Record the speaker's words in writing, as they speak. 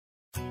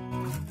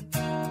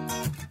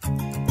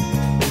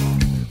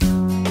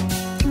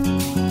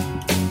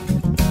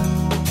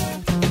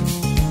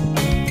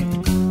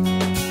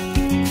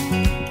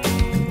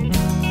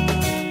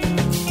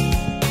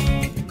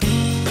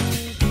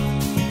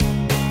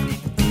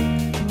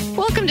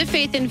Welcome to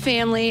Faith and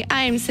Family.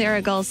 I'm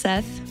Sarah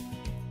Gulseth.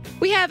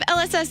 We have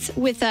LSS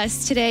with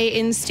us today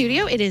in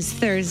studio. It is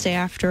Thursday,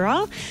 after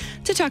all,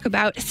 to talk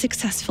about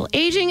successful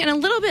aging. And a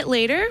little bit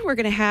later, we're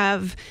going to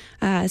have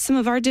some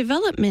of our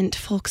development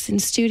folks in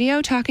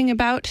studio talking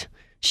about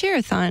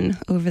Share-a-thon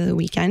over the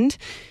weekend.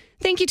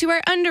 Thank you to our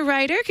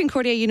underwriter,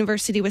 Concordia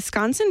University,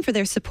 Wisconsin, for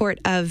their support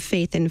of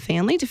Faith and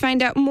Family. To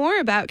find out more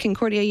about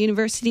Concordia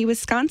University,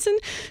 Wisconsin,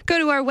 go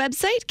to our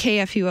website,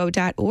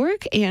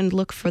 kfuo.org, and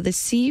look for the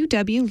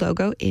CUW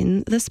logo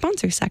in the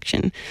sponsor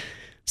section.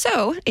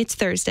 So it's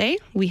Thursday.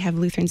 We have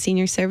Lutheran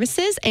Senior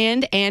Services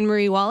and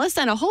Anne-Marie Wallace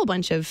and a whole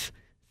bunch of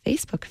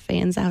Facebook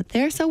fans out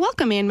there. So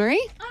welcome,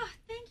 Anne-Marie. Oh,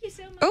 thank you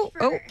so much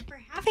for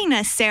having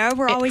us, Sarah.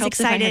 We're always helps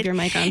excited. If I have your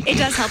mic on. It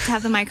does help to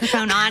have the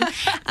microphone on.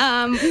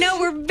 No,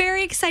 we're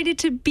very excited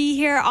to be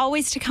here,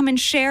 always to come and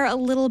share a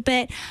little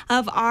bit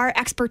of our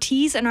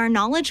expertise and our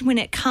knowledge when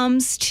it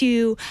comes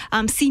to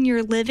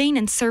senior living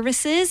and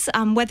services,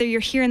 whether you're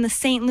here in the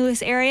St.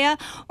 Louis area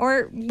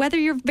or whether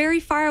you're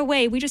very far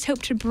away. We just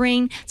hope to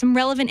bring some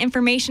relevant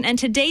information. And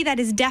today that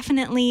is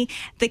definitely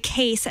the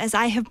case, as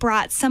I have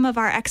brought some of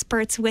our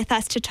experts with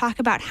us to talk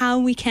about how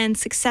we can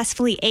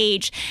successfully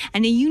age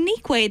and a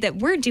unique way that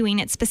we're doing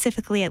it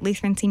specifically at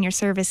Lutheran Senior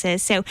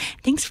Services. So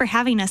thanks for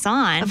having us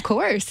on. Of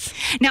course.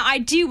 Now,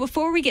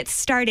 before we get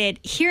started,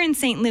 here in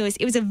St. Louis,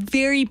 it was a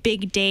very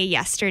big day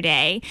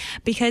yesterday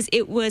because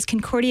it was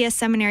Concordia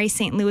Seminary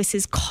St.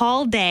 Louis's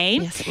call day.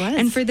 Yes, it was.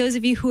 And for those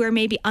of you who are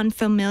maybe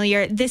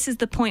unfamiliar, this is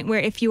the point where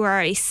if you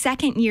are a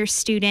second-year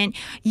student,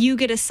 you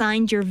get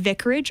assigned your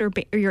vicarage or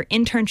your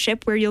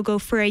internship where you'll go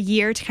for a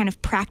year to kind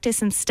of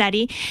practice and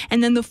study.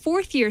 And then the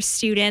fourth-year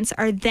students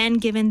are then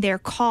given their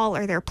call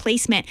or their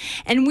placement.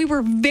 And we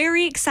were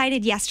very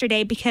excited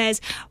yesterday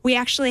because we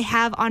actually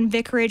have on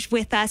vicarage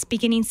with us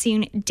beginning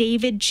soon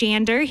David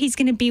Jander. He's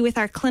going to be with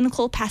our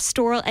clinical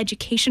pastoral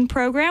education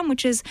program,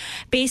 which is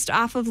based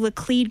off of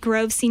Laclede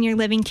Grove Senior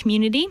Living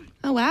Community.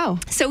 Oh, wow.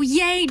 So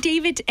yay,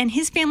 David and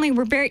his family.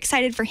 We're very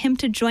excited for him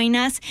to join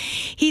us.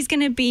 He's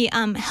going to be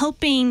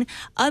helping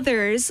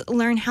others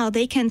learn how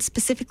they can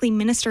specifically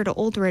minister to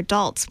older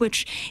adults,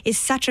 which is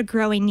such a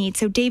growing need.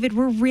 So David,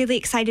 we're really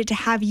excited to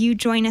have you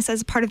join us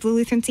as a part of the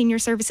Lutheran Senior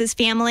Services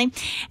family.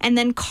 And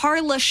then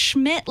Carla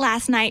Schmidt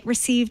last night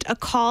received a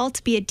call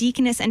to be a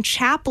deaconess and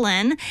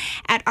chaplain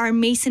at our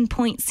Mason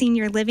Point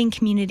Senior Living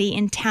Community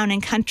in Town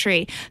and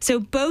Country. So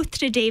both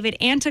to David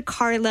and to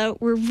Carla,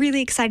 we're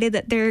really excited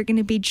that they're going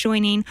to be joining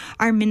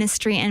our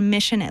ministry and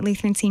mission at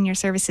Lutheran Senior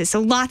Services.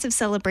 So lots of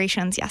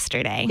celebrations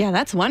yesterday. Yeah,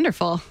 that's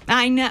wonderful.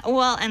 I know.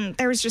 Well, and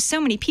there was just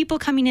so many people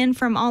coming in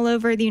from all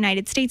over the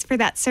United States for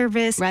that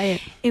service.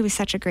 Right. It was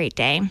such a great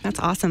day. That's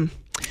awesome.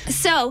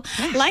 So,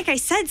 like I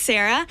said,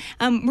 Sarah,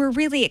 we're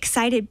really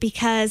excited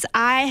because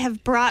I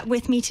have brought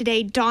with me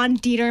today Dawn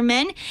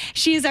Dieterman.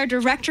 She is our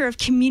Director of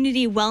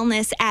Community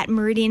Wellness at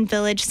Meridian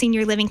Village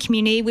Senior Living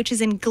Community, which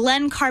is in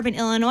Glen Carbon,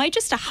 Illinois,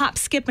 just a hop,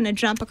 skip, and a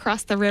jump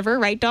across the river,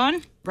 right,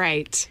 Dawn?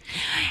 Right.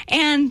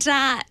 And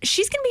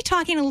she's going to be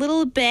talking a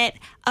little bit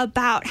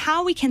about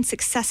how we can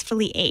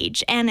successfully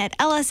age. And at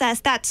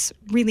LSS, that's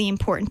really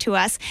important to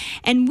us.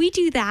 And we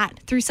do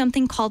that through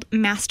something called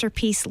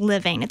Masterpiece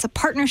Living. It's a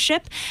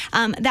partnership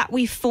that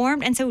we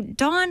formed. And so,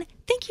 Dawn,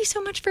 thank you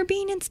so much for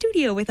being in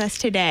studio with us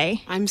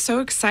today. I'm so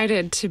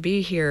excited to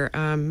be here.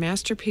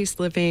 Masterpiece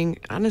Living,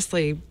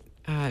 honestly,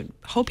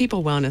 whole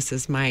people wellness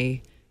is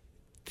my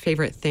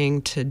favorite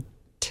thing to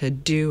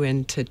do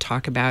and to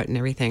talk about and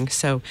everything.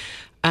 So,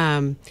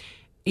 at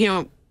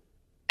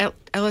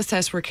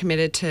LSS, we're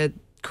committed to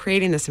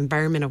creating this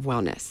environment of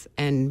wellness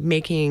and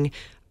making,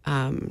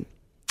 and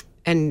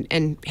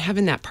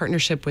having that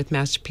partnership with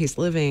Masterpiece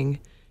Living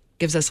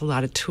gives us a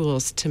lot of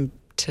tools to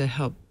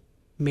help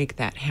make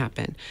that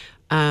happen.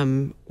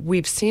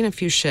 We've seen a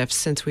few shifts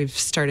since we've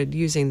started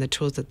using the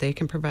tools that they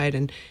can provide,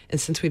 and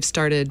since we've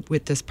started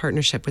with this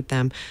partnership with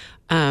them.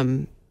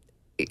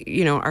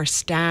 Our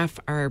staff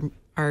are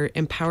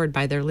empowered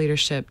by their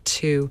leadership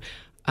to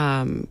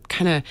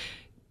kind of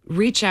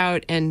reach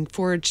out and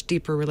forge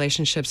deeper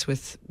relationships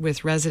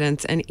with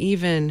residents, and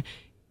even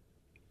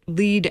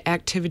lead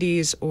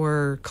activities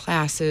or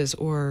classes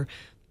or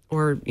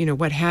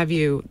what have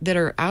you that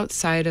are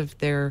outside of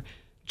their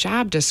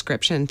job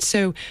description.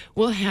 So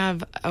we'll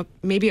have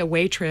maybe a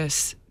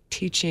waitress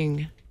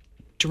teaching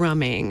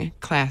drumming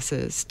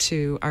classes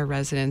to our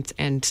residents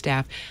and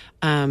staff.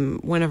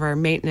 One of our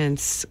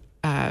maintenance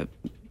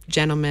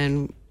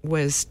gentlemen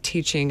was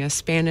teaching a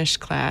Spanish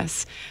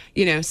class,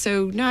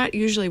 so not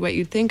usually what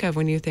you'd think of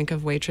when you think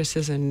of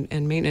waitresses and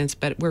maintenance,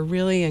 but we're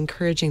really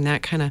encouraging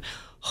that kind of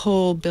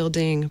whole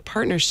building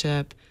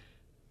partnership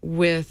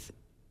with,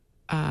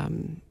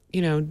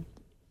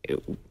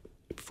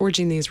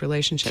 forging these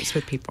relationships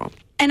with people.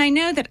 And I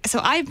know that, so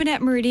I've been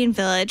at Meridian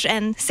Village,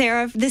 and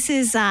Sarah, this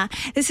is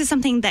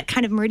something that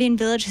kind of Meridian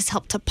Village has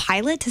helped to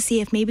pilot to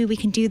see if maybe we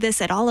can do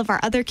this at all of our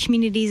other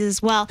communities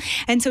as well.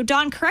 And so,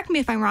 Dawn, correct me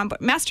if I'm wrong,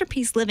 but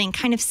Masterpiece Living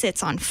kind of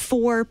sits on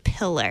 4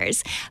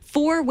 pillars,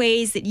 4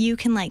 ways that you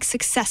can like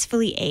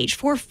successfully age,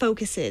 4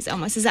 focuses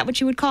almost. Is that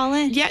what you would call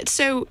it? Yeah,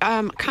 so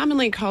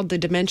commonly called the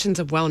dimensions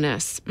of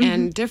wellness,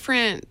 and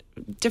different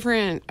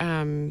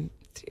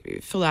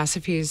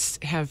philosophies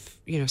have,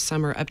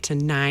 some are up to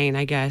 9,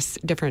 I guess,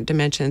 different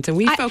dimensions, and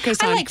we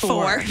focus on like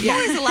 4. Yeah.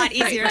 4 is a lot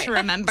easier to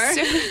remember.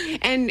 So,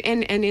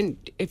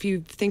 if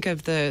you think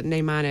of the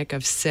mnemonic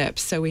of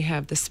SIPs, so we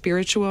have the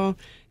spiritual,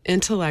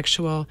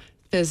 intellectual,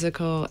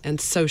 physical, and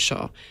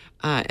social.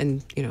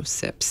 And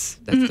SIPs.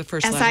 That's the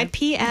first letter.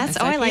 SIPS.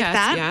 Oh, I like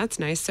that. Yeah, it's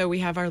nice. So we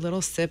have our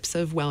little sips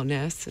of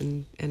wellness,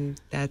 and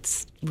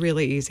that's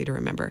really easy to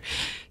remember.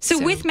 So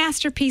with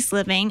Masterpiece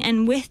Living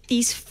and with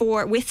these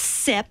 4, with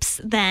SIPs,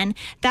 then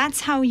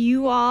that's how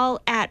you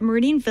all at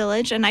Meridian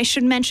Village, and I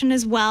should mention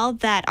as well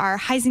that our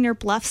Heisinger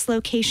Bluffs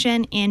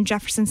location in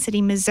Jefferson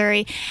City,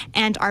 Missouri,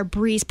 and our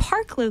Breeze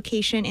Park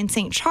location in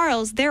St.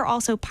 Charles, they're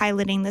also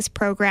piloting this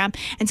program.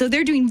 And so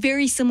they're doing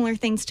very similar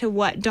things to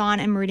what Dawn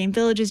and Meridian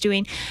Village is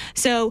doing.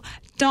 So,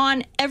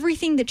 Dawn,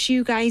 everything that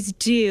you guys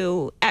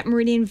do at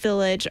Meridian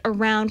Village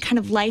around kind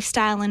of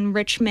lifestyle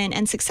enrichment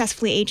and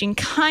successfully aging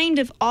kind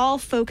of all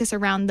focus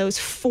around those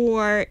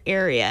 4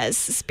 areas: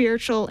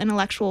 spiritual,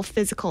 intellectual,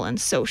 physical,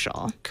 and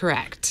social.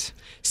 Correct.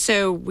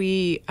 So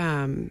we're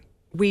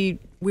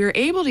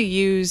able to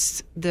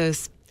use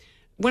this.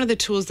 One of the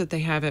tools that they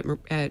have at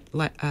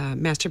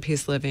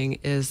Masterpiece Living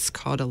is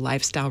called a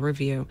lifestyle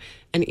review.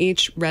 And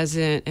each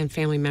resident and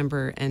family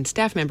member and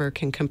staff member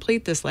can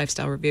complete this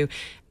lifestyle review.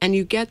 And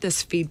you get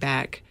this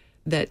feedback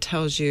that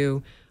tells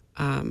you,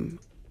 how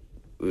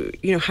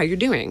you're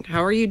doing.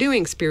 How are you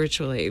doing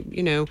spiritually?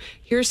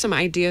 Here are some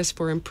ideas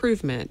for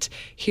improvement.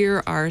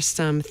 Here are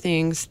some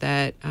things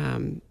that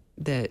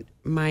that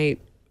might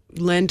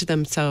lend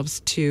themselves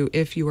to,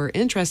 if you are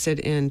interested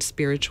in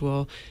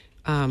spiritual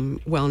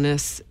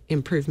wellness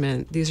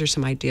improvement, these are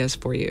some ideas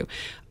for you.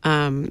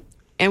 And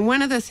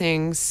one of the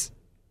things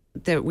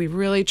that we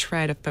really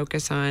try to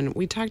focus on,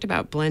 we talked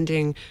about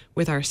blending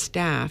with our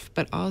staff,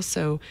 but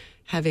also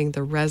having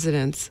the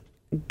residents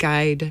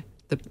guide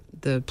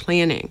the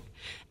planning.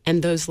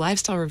 And those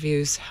lifestyle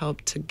reviews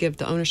help to give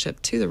the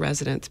ownership to the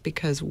residents,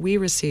 because we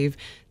receive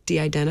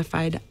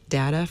de-identified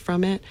data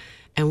from it,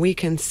 and we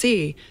can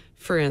see,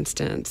 for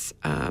instance,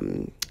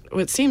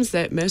 it seems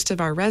that most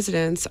of our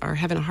residents are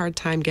having a hard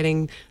time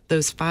getting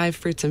those 5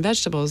 fruits and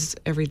vegetables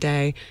every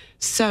day.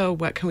 So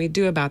what can we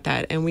do about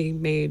that? And we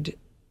made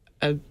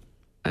a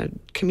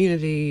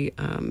community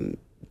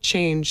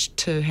change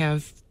to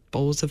have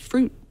bowls of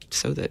fruit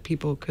so that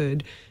people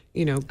could,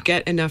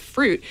 get enough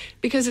fruit,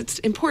 because it's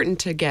important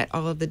to get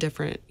all of the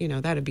different,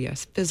 that'd be a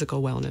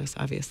physical wellness,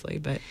 obviously.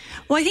 But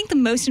well, I think the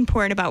most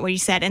important about what you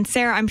said, and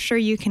Sarah, I'm sure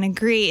you can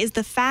agree, is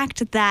the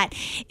fact that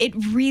it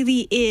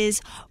really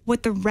is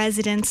what the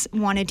residents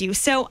want to do.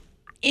 So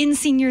in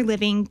senior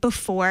living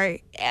before,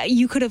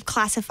 you could have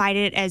classified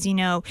it as,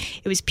 it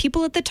was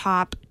people at the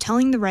top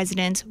telling the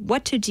residents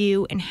what to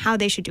do and how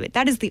they should do it.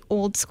 That is the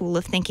old school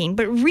of thinking.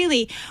 But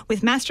really,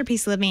 with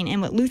Masterpiece Living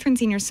and what Lutheran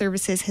Senior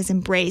Services has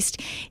embraced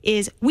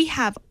is we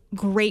have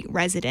great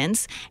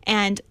residents,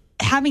 and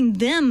having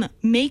them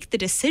make the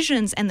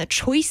decisions and the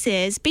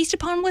choices based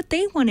upon what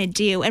they want to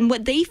do and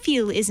what they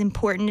feel is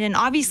important. And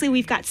obviously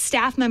we've got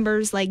staff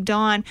members like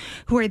Dawn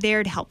who are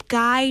there to help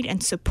guide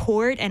and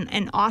support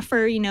and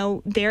offer,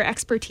 their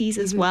expertise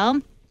as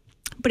well.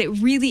 But it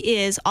really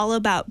is all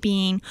about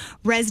being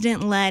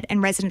resident-led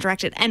and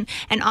resident-directed. And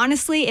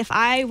honestly, if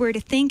I were to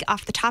think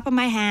off the top of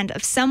my hand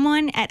of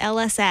someone at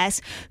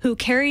LSS who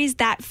carries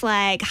that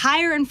flag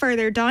higher and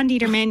further, Dawn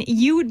Dieterman,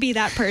 you would be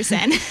that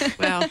person.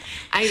 Well,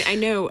 I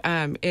know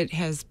it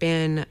has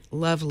been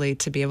lovely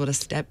to be able to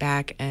step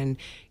back and,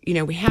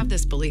 we have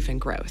this belief in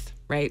growth,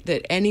 right?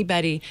 That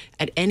anybody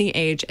at any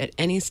age, at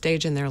any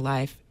stage in their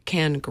life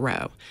can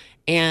grow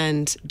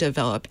and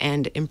develop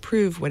and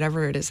improve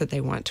whatever it is that they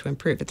want to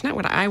improve. It's not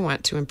what I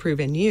want to improve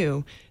in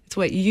you. It's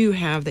what you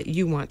have that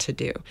you want to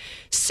do.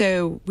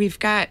 So we've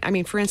got,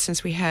 for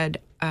instance, we had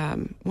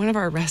one of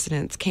our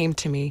residents came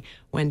to me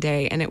one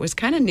day, and it was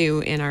kind of new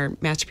in our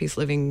Masterpiece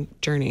Living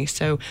journey.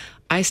 So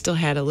I still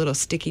had a little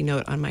sticky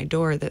note on my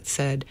door that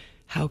said,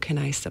 "How can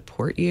I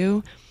support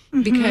you?"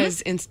 Mm-hmm. Because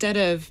instead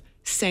of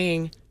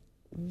saying,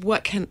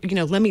 "What can,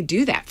 let me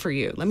do that for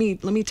you. Let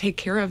me take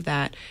care of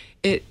that,"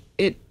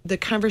 the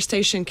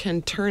conversation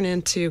can turn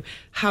into,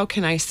 how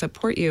can I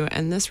support you?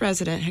 And this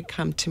resident had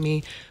come to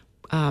me.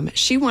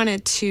 She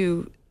wanted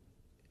to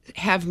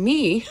have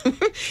me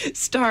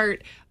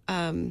start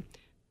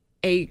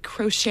a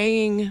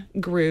crocheting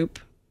group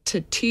to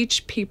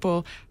teach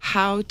people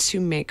how to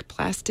make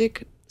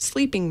plastic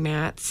sleeping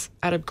mats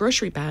out of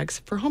grocery bags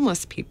for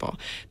homeless people,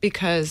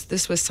 because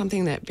this was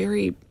something that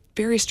very,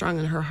 very strong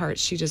in her heart.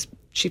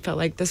 She felt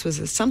like this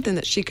was something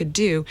that she could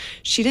do.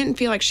 She didn't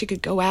feel like she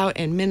could go out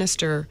and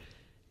minister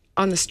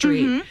on the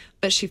street,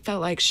 but she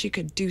felt like she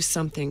could do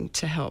something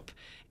to help.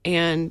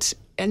 and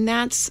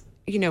that's,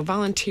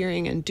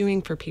 volunteering and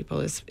doing for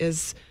people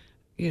is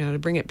to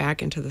bring it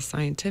back into the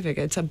scientific.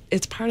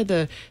 It's part of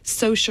the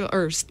social,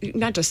 or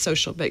not just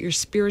social, but your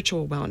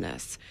spiritual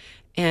wellness.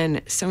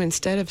 And so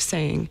instead of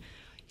saying,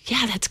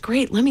 yeah, that's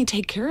great, let me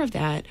take care of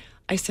that,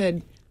 I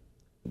said,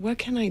 what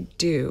can I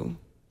do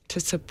to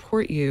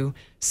support you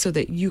so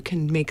that you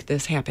can make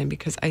this happen?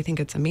 Because I think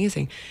it's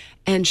amazing.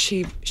 And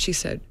she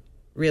said,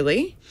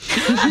 really?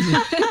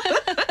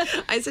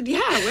 I said,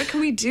 yeah, what can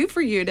we do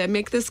for you to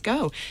make this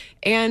go?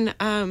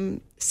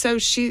 And so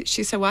she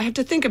said, well, I have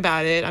to think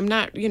about it. I'm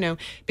not,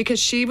 because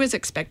she was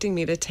expecting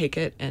me to take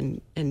it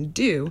and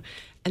do.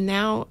 And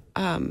now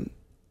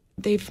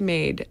they've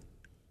made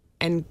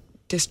and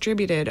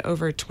distributed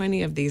over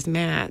 20 of these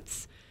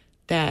mats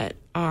that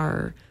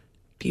are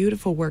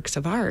beautiful works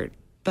of art,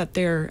 but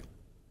they're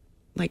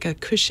like a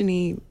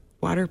cushiony,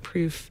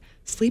 waterproof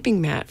sleeping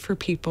mat for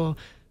people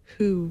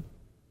who,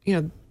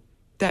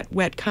 that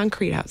wet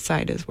concrete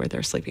outside is where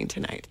they're sleeping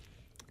tonight.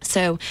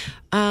 So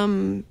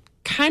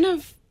kind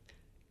of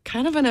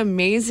an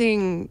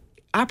amazing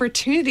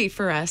opportunity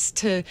for us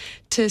to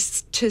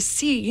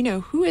see,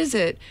 who is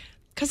it?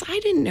 Because I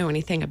didn't know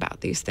anything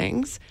about these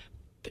things,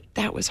 but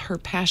that was her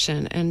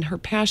passion, and her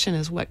passion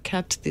is what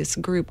kept this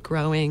group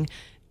growing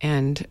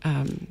and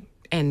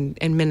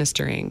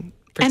ministering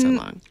for so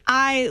long.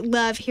 I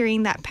love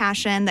hearing that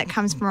passion that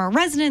comes from our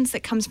residents,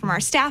 that comes from our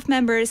staff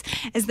members,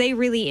 as they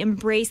really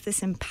embrace this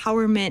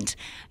empowerment,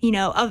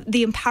 of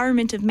the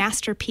empowerment of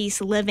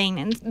Masterpiece Living.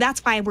 And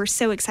that's why we're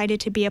so excited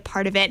to be a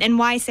part of it, and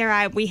why,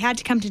 Sarah, we had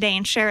to come today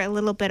and share a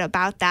little bit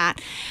about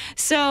that.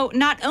 So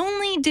not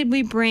only did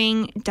we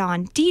bring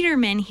Dawn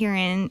Dieterman here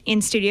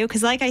in studio,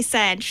 because like I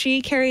said,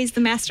 she carries the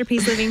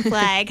Masterpiece Living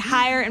flag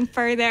higher and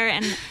further,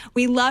 and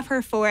we love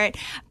her for it.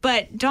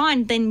 But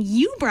Dawn, then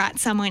you brought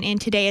someone in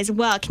today as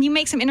well. Can you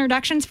make some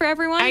introductions for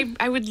everyone?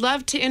 I would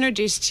love to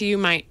introduce to you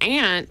my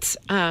aunt,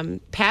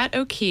 Pat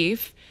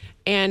O'Keefe,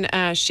 and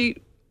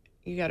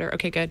you got her.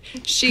 Okay, good.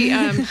 She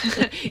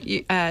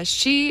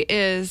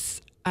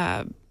is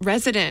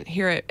resident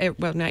here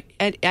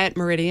at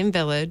Meridian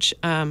Village.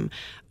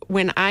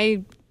 When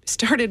I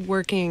started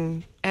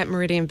working at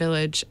Meridian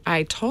Village,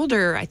 I told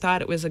her I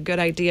thought it was a good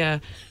idea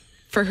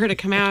for her to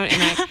come out,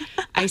 and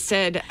I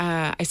said,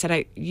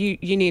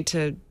 you need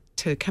to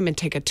come and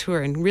take a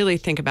tour and really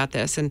think about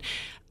this.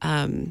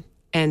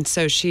 And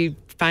so she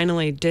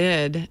finally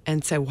did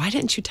and said, why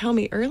didn't you tell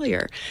me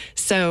earlier?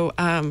 So,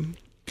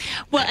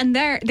 well, and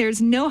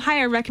there's no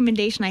higher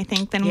recommendation, I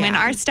think, than when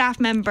our staff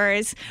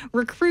members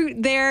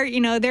recruit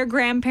their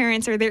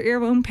grandparents or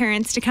their own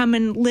parents to come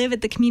and live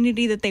at the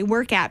community that they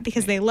work at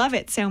because they love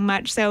it so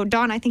much. So,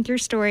 Dawn, I think your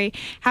story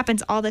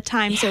happens all the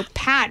time. Yeah. So,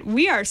 Pat,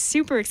 we are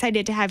super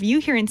excited to have you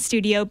here in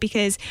studio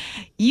because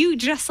you,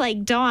 just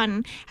like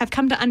Dawn, have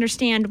come to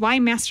understand why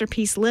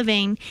Masterpiece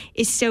Living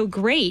is so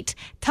great.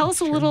 Tell us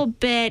a little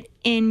bit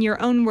in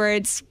your own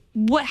words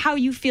how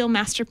you feel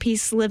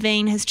Masterpiece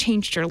Living has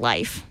changed your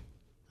life.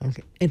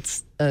 Okay.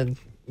 It's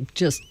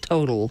just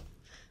total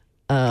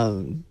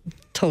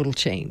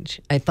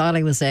change. I thought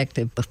I was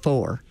active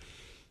before,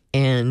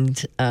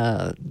 and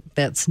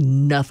that's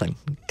nothing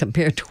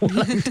compared to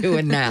what I'm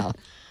doing now.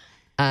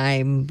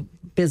 I'm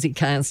busy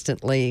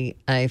constantly.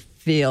 I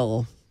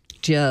feel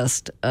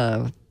just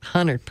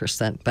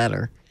 100%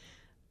 better.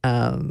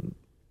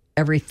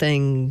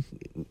 Everything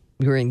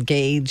you're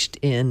engaged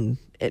in,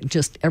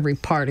 just every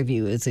part of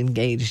you is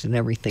engaged in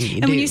everything you do.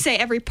 And when you say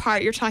every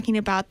part, you're talking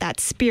about that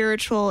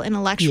spiritual,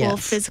 intellectual,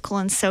 physical,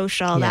 and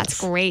social. Yes. That's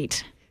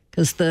great.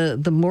 Because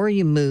the more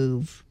you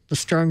move, the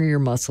stronger your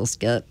muscles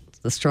get,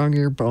 the stronger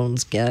your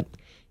bones get.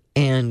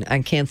 And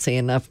I can't say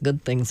enough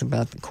good things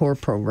about the core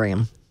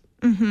program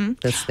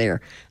that's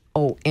there.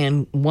 Oh,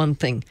 and one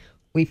thing,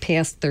 we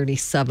passed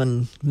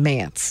 37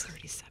 mats.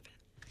 37.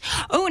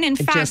 Oh, and in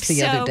fact, just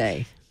the other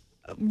day.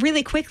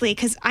 Really quickly,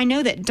 because I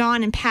know that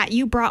Dawn and Pat,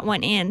 you brought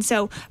one in.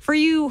 So for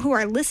you who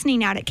are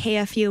listening out at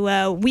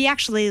KFUO, we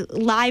actually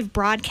live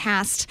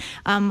broadcast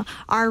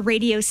our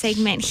radio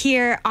segment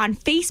here on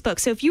Facebook.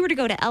 So if you were to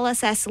go to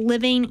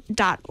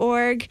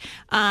lssliving.org,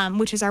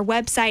 which is our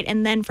website,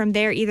 and then from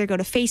there either go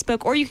to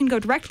Facebook, or you can go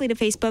directly to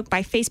Facebook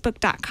by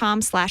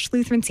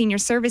facebook.com/Lutheran Senior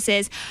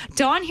Services.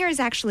 Dawn here has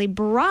actually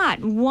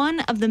brought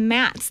one of the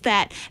mats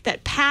that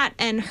Pat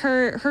and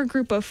her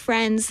group of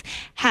friends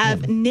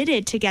have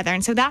knitted together.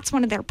 And so that's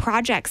one of their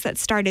projects that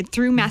started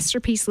through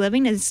Masterpiece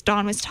Living, as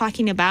Dawn was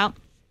talking about.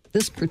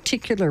 This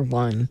particular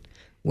one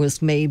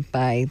was made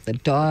by the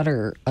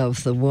daughter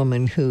of the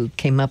woman who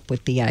came up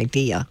with the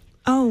idea.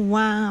 Oh,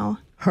 wow.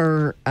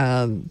 Her,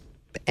 and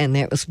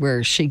that was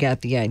where she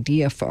got the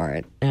idea for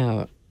it.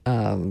 Now,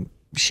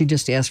 she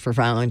just asked for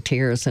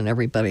volunteers, and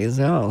everybody was,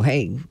 oh,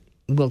 hey,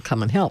 we'll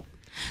come and help.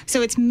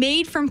 So it's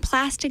made from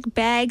plastic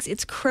bags.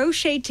 It's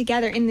crocheted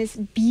together in this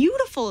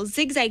beautiful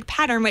zigzag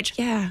pattern, which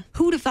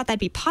who would have thought that'd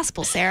be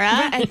possible,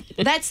 Sarah?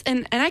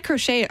 And I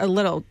crochet a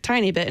little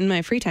tiny bit in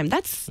my free time.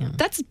 That's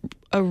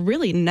a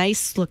really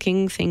nice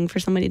looking thing for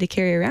somebody to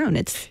carry around.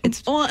 It's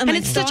Well, and and like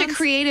it's such a Dawn's-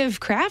 creative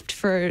craft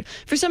for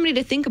somebody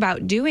to think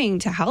about doing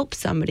to help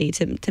somebody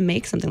to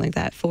make something like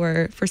that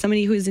for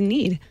somebody who is in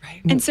need.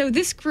 Right. And so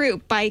this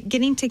group, by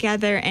getting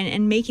together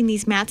and making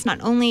these mats, not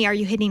only are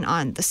you hitting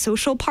on the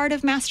social part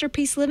of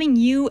Masterpiece Living,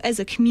 you as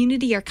a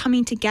community are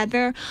coming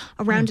together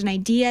around an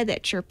idea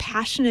that you're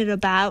passionate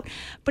about,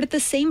 but at the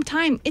same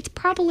time, it's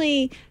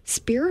probably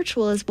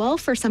spiritual as well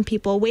for some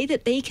people, a way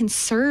that they can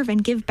serve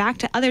and give back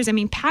to others. I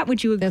mean, Pat,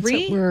 would you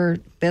agree?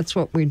 That's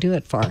what we do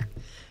it for.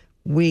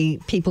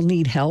 People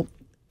need help,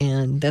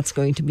 and that's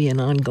going to be an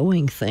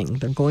ongoing thing.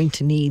 They're going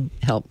to need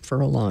help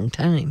for a long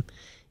time.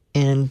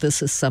 And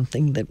this is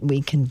something that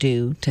we can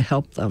do to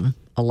help them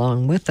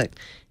along with it.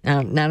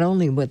 Now, not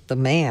only with the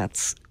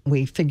mats,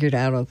 we figured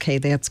out, okay,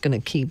 that's going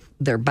to keep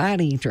their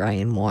body dry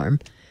and warm.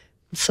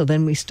 So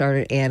then we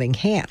started adding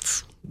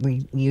hats.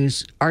 We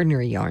use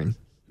ordinary yarn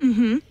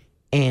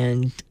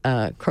and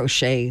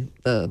crochet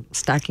the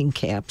stocking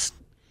caps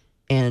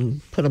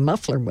and put a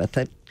muffler with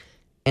it.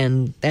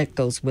 And that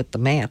goes with the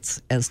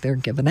mats as they're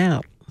given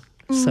out.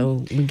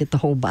 So we get the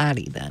whole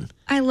body then.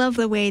 I love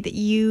the way that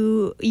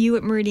you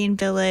at Meridian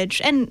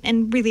Village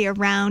and really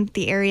around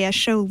the area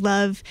show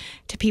love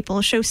to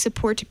people, show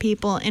support to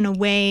people in a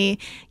way,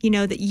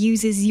 that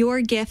uses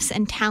your gifts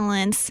and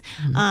talents,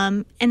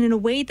 and in a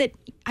way that,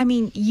 I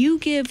mean, you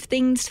give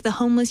things to the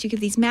homeless, you give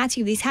these mats,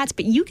 you give these hats,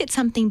 but you get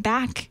something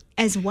back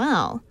as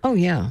well. Oh,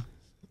 yeah.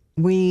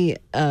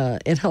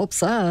 It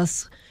helps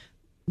us,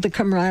 the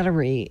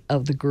camaraderie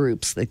of the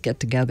groups that get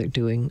together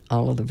doing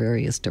all of the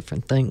various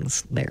different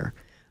things there.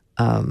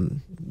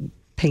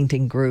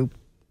 Painting group,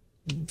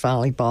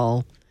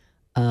 volleyball,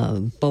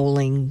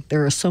 bowling.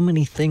 There are so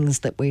many things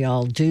that we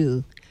all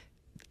do.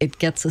 It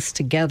gets us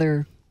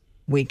together.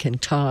 We can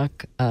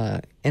talk,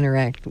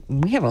 interact.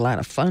 We have a lot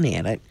of fun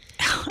at it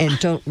and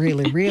don't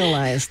really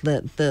realize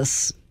that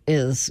this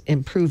is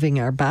improving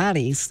our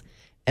bodies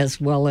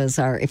as well as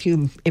if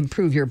you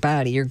improve your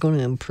body, you're going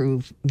to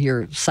improve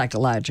your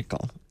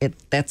psychological.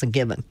 That's a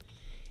given.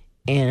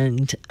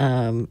 And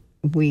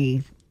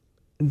we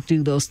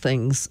do those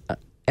things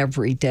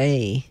every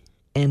day,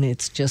 and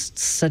it's just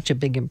such a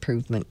big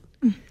improvement.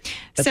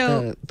 But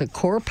So- the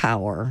core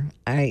power,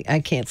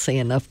 I can't say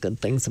enough good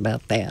things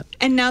about that.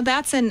 And now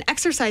that's an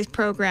exercise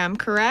program,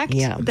 correct?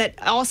 Yeah. That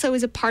also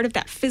is a part of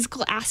that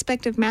physical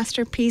aspect of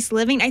Masterpiece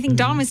Living. I think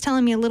Dawn was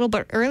telling me a little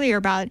bit earlier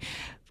about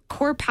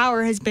core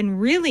power has been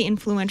really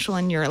influential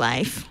in your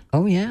life.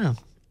 Oh, yeah.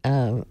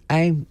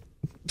 I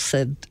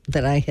said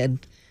that I had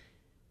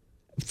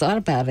thought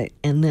about it,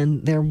 and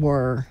then there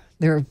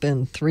have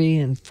been 3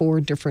 and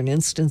 4 different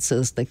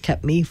instances that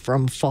kept me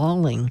from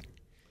falling,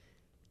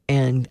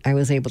 and I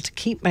was able to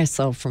keep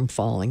myself from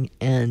falling,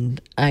 and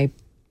I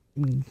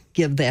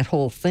give that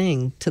whole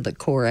thing to the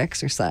core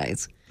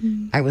exercise.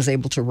 I was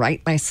able to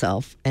right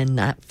myself and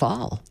not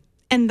fall.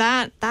 And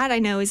that I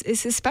know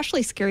is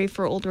especially scary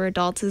for older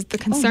adults, is the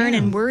concern yeah.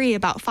 and worry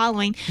about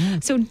following.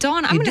 So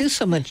Dawn, I'm You going to do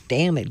so much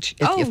damage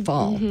if you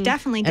fall.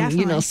 Definitely.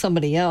 And,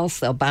 somebody else,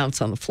 they'll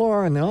bounce on the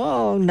floor and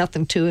they'll,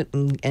 nothing to it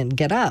and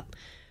get up.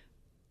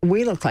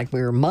 We look like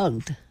we were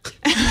mugged.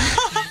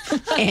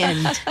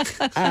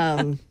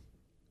 And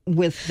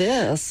with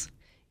this,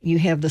 you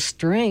have the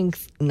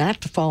strength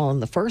not to fall in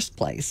the first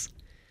place,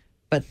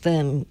 but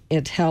then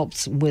it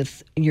helps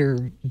with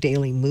your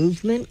daily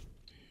movement,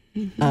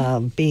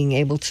 being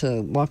able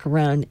to walk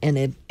around,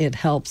 and it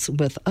helps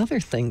with other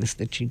things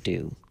that you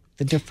do,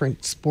 the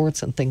different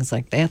sports and things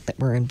like that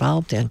we're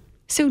involved in.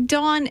 So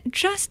Dawn,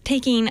 just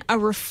taking a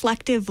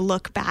reflective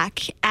look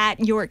back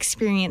at your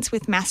experience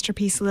with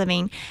Masterpiece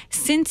Living,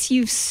 since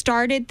you've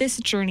started this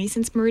journey,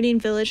 since Meridian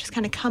Village has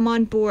kind of come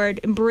on board,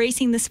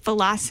 embracing this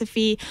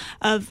philosophy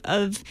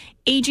of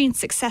aging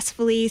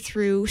successfully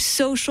through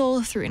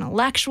social, through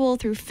intellectual,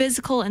 through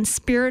physical and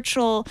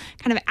spiritual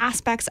kind of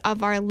aspects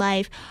of our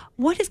life,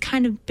 what has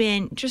kind of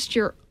been just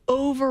your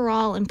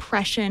overall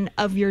impression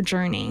of your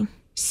journey?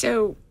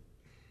 So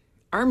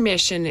our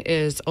mission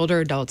is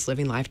older adults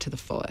living life to the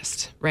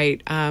fullest, right?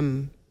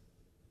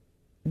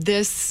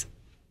 This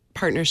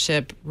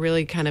partnership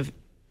really kind of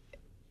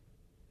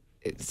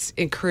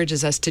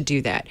encourages us to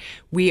do that.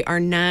 We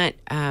are not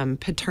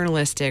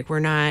paternalistic. We're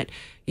not,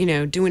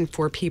 doing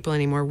for people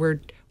anymore.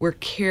 We're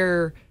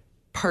care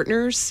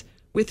partners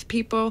with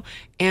people,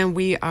 and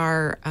we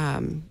are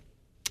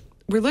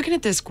we're looking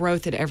at this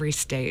growth at every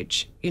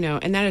stage,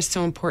 and that is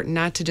so important,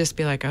 not to just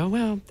be like, oh,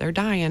 well, they're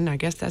dying, I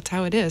guess that's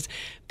how it is,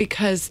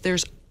 because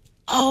there's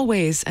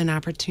always an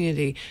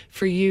opportunity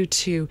for you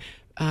to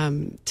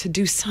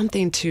do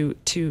something to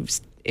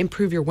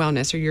improve your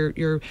wellness or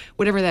your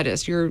whatever that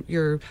is,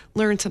 your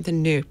learn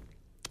something new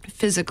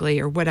physically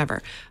or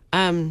whatever.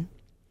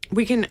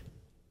 We can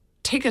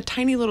take a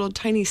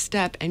tiny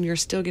step and you're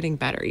still getting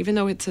better, even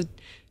though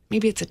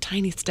maybe it's a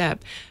tiny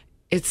step.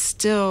 It's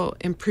still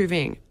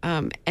improving,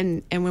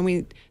 and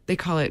when they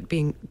call it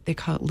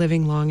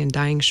living long and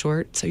dying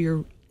short. So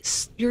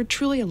you're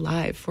truly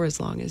alive for as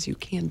long as you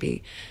can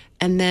be,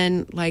 and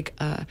then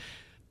I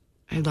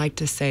like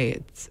to say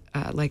it's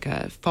like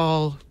a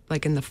fall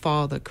like in the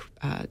fall, the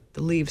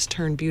leaves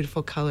turn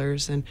beautiful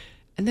colors, and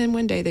then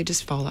one day they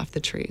just fall off the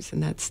trees,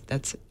 and that's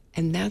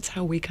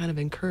how we kind of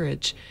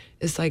encourage.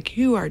 Is like,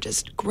 you are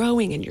just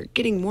growing and you're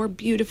getting more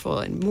beautiful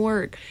and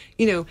more,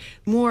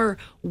 more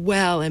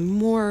well and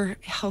more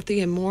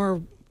healthy and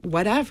more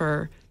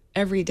whatever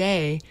every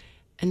day.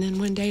 And then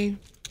one day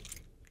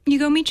you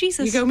go meet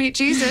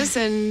Jesus.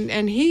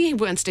 And he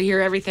wants to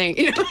hear everything.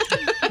 There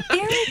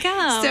we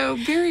go. So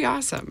very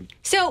awesome.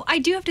 So I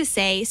do have to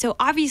say, so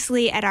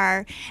obviously at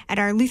our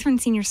Lutheran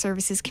Senior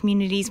Services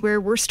communities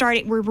where we're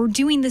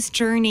doing this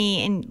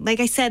journey, and like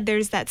I said,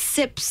 there's that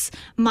SIPS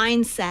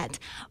mindset.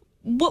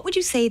 What would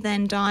you say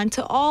then, Dawn,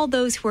 to all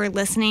those who are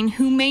listening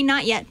who may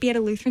not yet be at a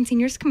Lutheran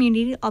Seniors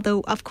community,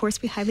 although of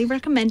course we highly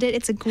recommend it.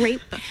 It's a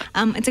great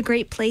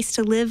place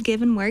to live,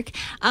 give, and work.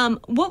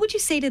 What would you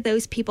say to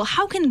those people?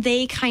 How can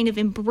they kind of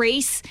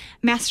embrace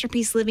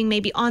Masterpiece Living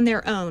maybe on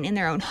their own, in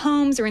their own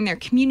homes or in their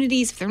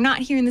communities? If they're not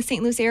here in the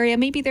St. Louis area,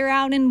 maybe they're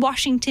out in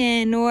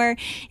Washington or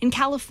in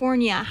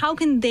California. How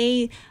can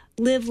they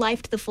live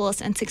life to the fullest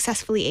and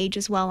successfully age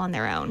as well on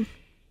their own?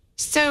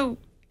 So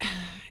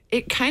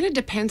it kind of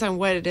depends on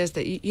what it is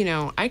that,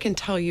 I can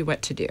tell you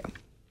what to do,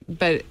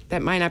 but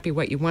that might not be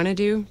what you want to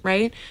do,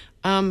 right?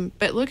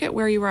 But look at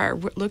where you are.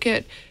 Look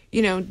at,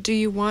 do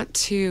you want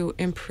to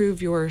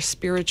improve your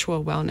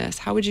spiritual wellness?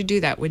 How would you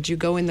do that? Would you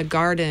go in the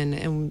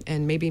garden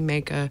and maybe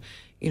make a,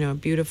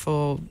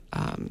 beautiful,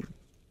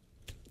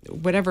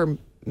 whatever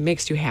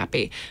makes you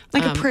happy,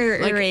 like a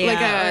prayer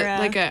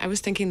area, I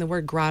was thinking the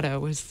word grotto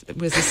was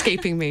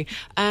escaping me,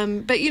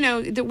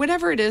 but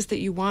whatever it is that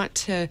you want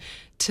to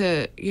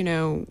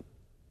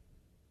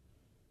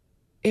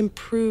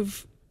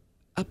improve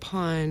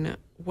upon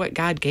what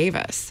God gave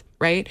us,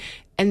 right?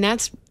 And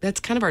that's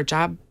kind of our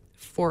job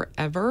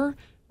forever.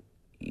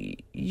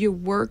 You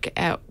work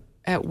at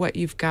what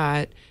you've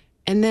got,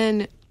 and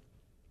then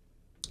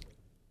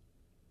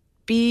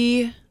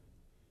be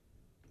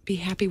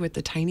happy with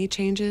the tiny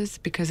changes,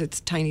 because it's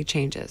tiny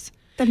changes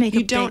that make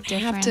you don't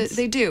have to.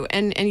 They do,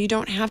 and you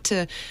don't have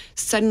to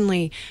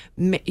suddenly,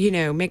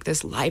 make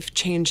this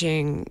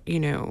life-changing,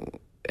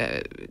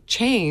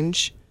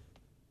 change,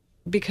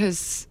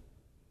 because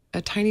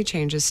a tiny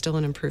change is still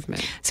an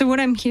improvement. So what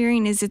I'm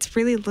hearing is it's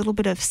really a little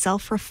bit of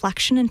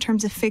self-reflection in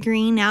terms of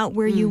figuring out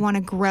where you want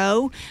to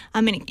grow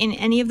in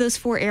any of those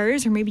 4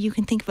 areas, or maybe you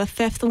can think of a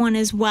 5th one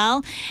as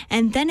well.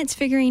 And then it's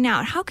figuring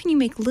out how can you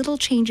make little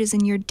changes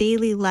in your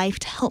daily life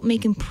to help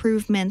make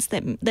improvements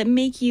that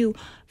make you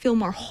feel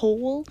more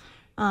whole.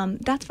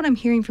 That's what I'm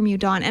hearing from you,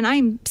 Dawn. And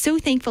I'm so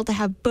thankful to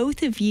have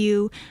both of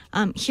you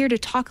here to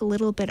talk a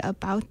little bit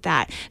about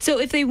that. So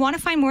if they want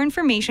to find more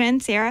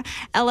information, Sarah,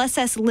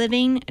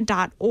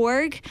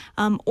 lssliving.org,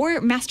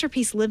 or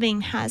Masterpiece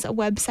Living has a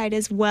website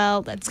as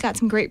well that's got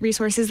some great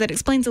resources that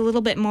explains a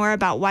little bit more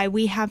about why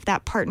we have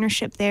that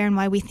partnership there and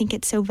why we think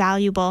it's so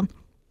valuable.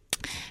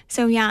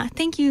 So yeah,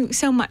 thank you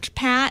so much,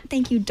 Pat.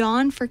 Thank you,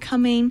 Dawn, for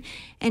coming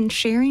and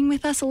sharing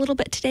with us a little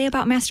bit today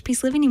about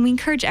Masterpiece Living. And we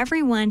encourage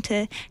everyone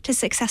to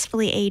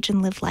successfully age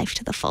and live life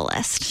to the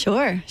fullest.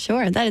 Sure.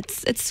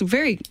 It's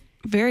very,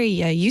 very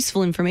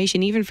useful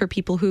information, even for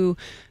people who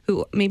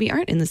maybe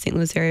aren't in the St.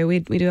 Louis area. We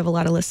do have a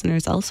lot of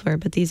listeners elsewhere,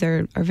 but these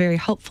are very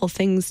helpful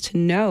things to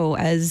know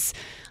as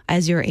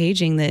you're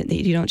aging, that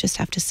you don't just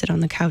have to sit on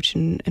the couch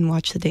and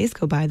watch the days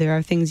go by. There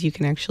are things you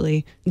can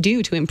actually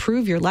do to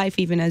improve your life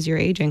even as you're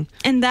aging.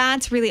 And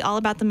that's really all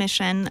about the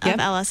mission of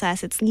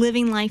LSS. It's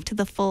living life to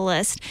the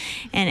fullest.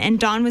 And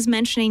Dawn was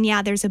mentioning,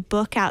 there's a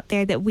book out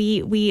there that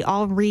we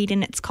all read,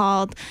 and it's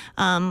called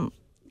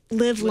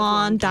Live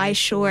Long, Die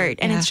Short.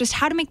 And it's just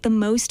how to make the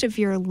most of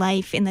your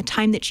life in the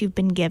time that you've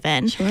been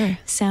given. Sure.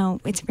 So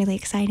it's really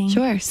exciting.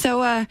 Sure.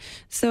 So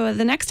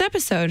the next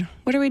episode,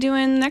 what are we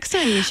doing next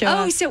time you show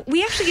up? So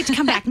we actually get to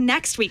come back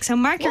next week. So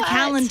mark your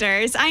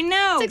calendars. I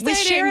know. With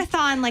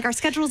Share-a-thon, our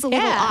schedule's a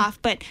little off,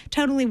 but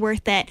totally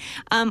worth it.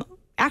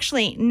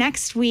 Actually,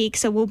 next week,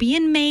 so we'll be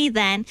in May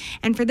then.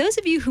 And for those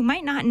of you who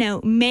might not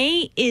know,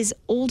 May is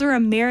Older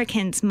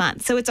Americans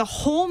Month. So it's a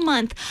whole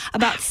month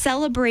about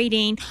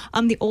celebrating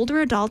the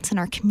older adults in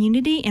our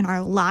community, in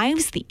our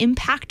lives, the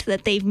impact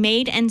that they've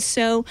made. And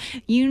so,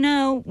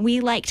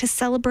 we like to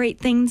celebrate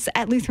things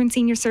at Lutheran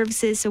Senior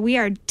Services. So we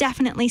are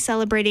definitely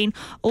celebrating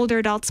Older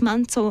Adults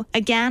Month. So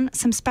again,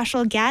 some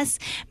special guests,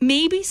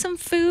 maybe some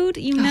food.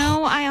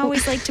 I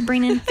always like to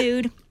bring in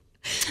food.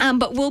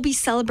 But we'll be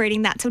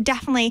celebrating that. So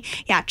definitely,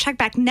 check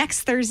back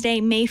next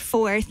Thursday, May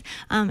 4th,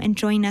 and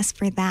join us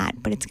for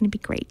that. But it's going to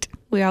be great.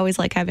 We always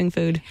like having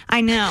food.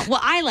 I know.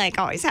 Well, I like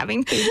always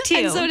having food too.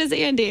 And so does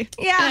Andy.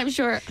 Yeah. And I'm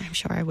sure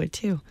I would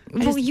too.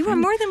 Well, you are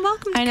more than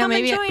welcome to come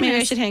and join us. Maybe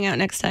I should hang out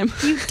next time.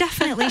 You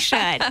definitely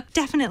should.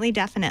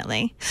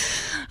 Definitely.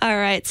 All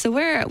right. So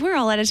we're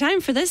all out of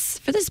time for this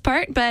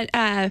part, but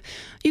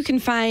you can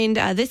find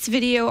this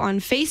video on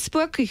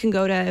Facebook. You can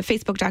go to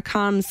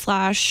facebook.com/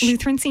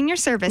 Lutheran Senior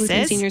Services.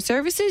 Lutheran Senior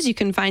Services. You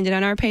can find it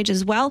on our page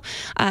as well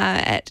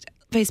at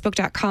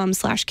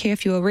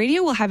facebook.com/KFUO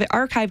Radio. We'll have it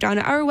archived on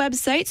our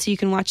website, so you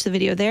can watch the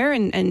video there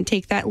and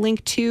take that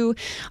link to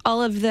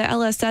all of the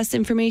LSS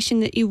information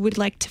that you would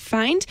like to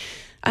find.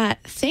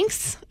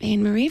 Thanks,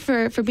 Anne-Marie,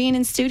 for being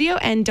in studio.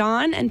 And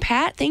Dawn and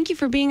Pat, thank you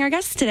for being our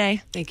guests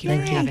today. Thank you for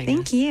having us.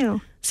 Thank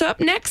you. So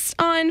up next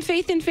on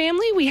Faith and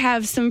Family, we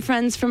have some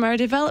friends from our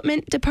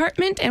development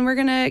department, and we're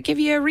going to give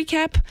you a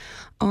recap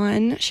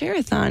on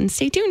Share-a-thon.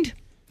 Stay tuned.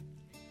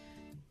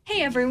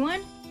 Hey,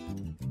 everyone.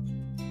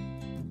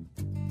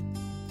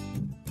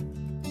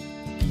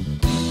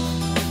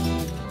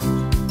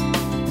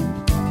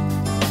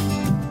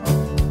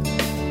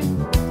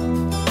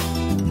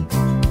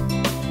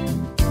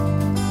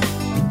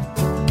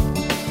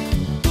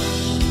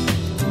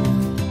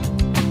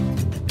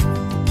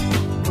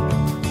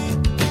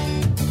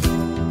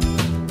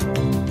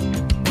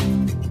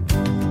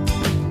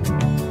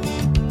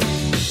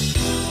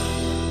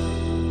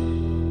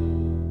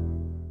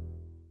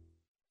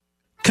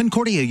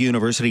 Concordia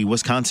University,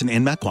 Wisconsin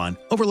in Mequon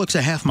overlooks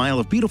a half mile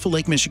of beautiful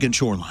Lake Michigan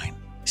shoreline.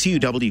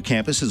 CUW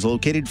campus is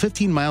located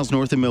 15 miles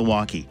north of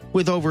Milwaukee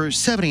with over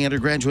 70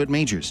 undergraduate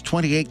majors,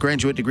 28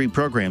 graduate degree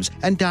programs,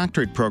 and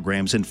doctorate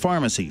programs in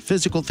pharmacy,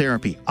 physical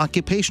therapy,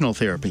 occupational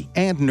therapy,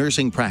 and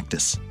nursing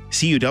practice.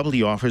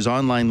 CUW offers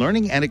online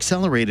learning and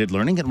accelerated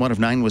learning at one of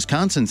 9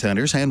 Wisconsin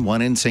centers and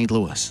 1 in St.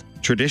 Louis.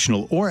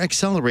 Traditional or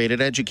accelerated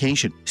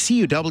education,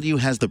 CUW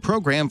has the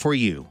program for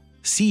you.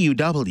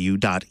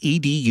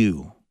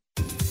 CUW.edu.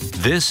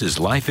 This is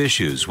Life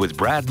Issues with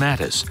Brad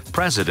Mattis,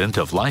 president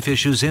of Life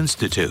Issues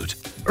Institute.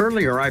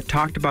 Earlier, I've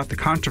talked about the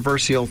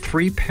controversial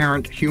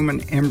 3-parent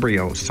human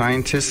embryo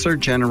scientists are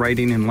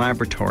generating in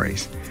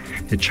laboratories.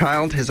 The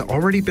child has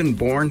already been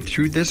born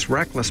through this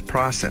reckless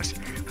process.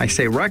 I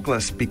say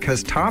reckless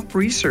because top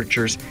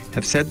researchers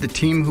have said the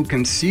team who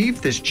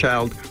conceived this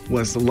child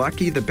was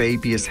lucky the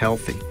baby is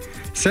healthy.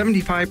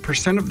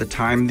 75% of the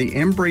time, the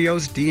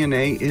embryo's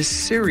DNA is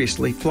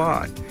seriously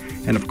flawed.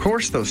 And of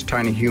course, those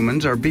tiny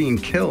humans are being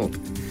killed.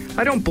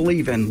 I don't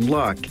believe in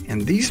luck,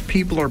 and these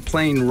people are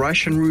playing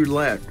Russian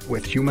roulette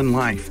with human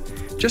life.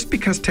 Just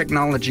because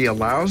technology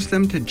allows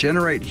them to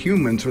generate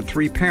humans with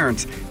 3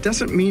 parents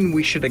doesn't mean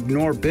we should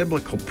ignore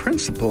biblical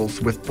principles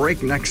with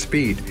breakneck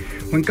speed.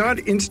 When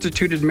God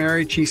instituted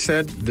marriage, he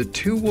said, "The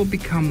two will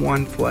become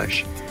one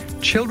flesh."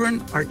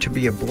 Children are to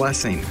be a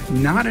blessing,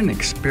 not an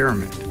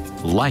experiment.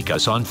 Like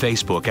us on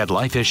Facebook at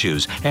Life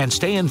Issues and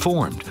stay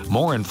informed,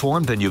 more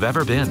informed than you've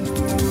ever been.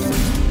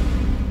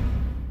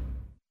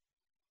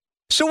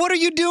 So what are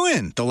you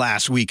doing the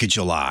last week of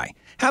July?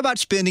 How about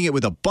spending it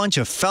with a bunch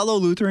of fellow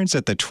Lutherans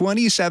at the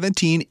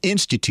 2017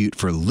 Institute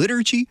for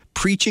Liturgy,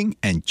 Preaching,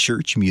 and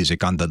Church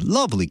Music on the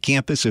lovely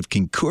campus of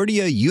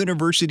Concordia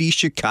University,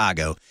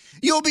 Chicago?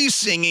 You'll be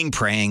singing,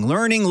 praying,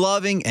 learning,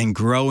 loving, and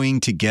growing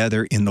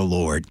together in the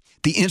Lord.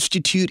 The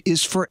Institute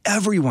is for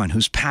everyone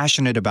who's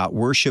passionate about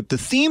worship. The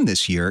theme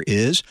this year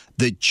is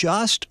The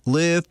Just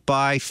Live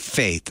by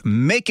Faith.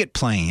 Make it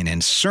plain in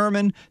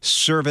sermon,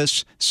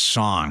 service,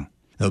 song.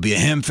 There'll be a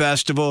hymn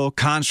festival,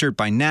 concert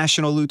by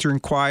National Lutheran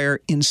Choir,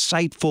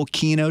 insightful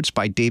keynotes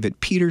by David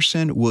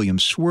Peterson, William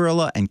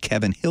Swirla, and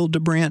Kevin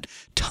Hildebrandt,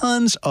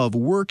 tons of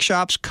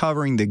workshops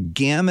covering the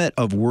gamut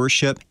of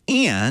worship,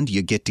 and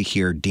you get to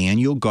hear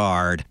Daniel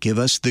Gard give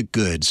us the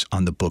goods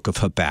on the book of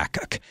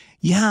Habakkuk.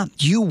 Yeah,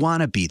 you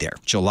want to be there.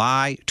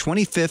 July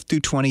 25th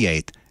through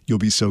 28th. You'll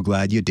be so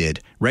glad you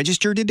did.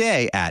 Register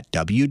today at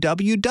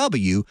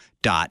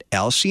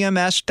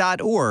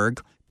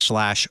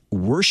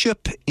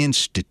www.lcms.org/Worship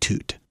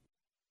Institute.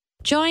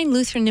 Join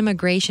Lutheran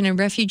Immigration and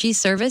Refugee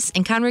Service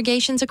and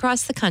congregations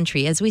across the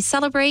country as we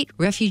celebrate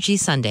Refugee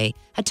Sunday,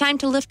 a time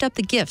to lift up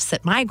the gifts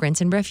that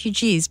migrants and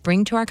refugees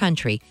bring to our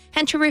country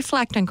and to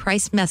reflect on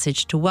Christ's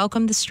message to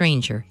welcome the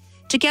stranger.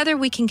 Together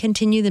we can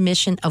continue the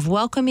mission of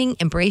welcoming,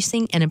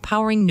 embracing, and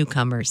empowering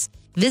newcomers.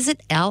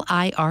 Visit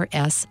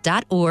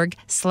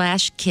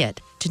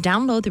lirs.org/kit to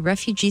download the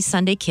Refugee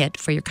Sunday Kit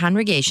for your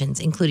congregations,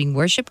 including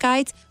worship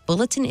guides,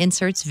 bulletin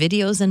inserts,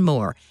 videos, and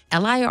more.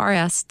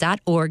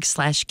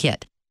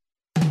 lirs.org/kit.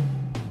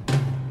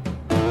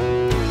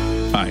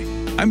 Hi,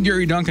 I'm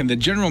Gary Duncan, the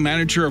General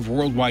Manager of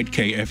Worldwide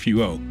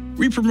KFUO.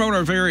 We promote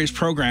our various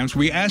programs.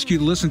 We ask you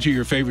to listen to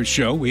your favorite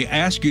show. We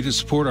ask you to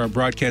support our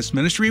broadcast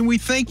ministry, and we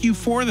thank you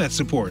for that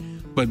support.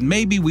 But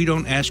maybe we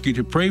don't ask you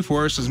to pray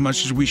for us as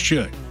much as we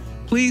should.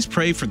 Please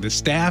pray for the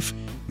staff,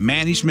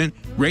 management,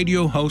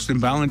 radio hosts, and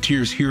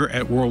volunteers here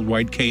at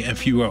Worldwide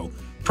KFUO.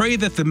 Pray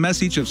that the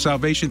message of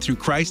salvation through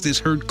Christ is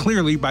heard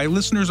clearly by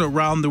listeners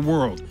around the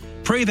world.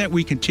 Pray that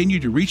we continue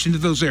to reach into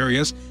those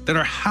areas that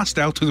are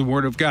hostile to the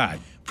Word of God.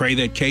 Pray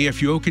that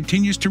KFUO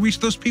continues to reach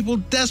those people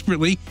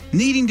desperately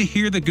needing to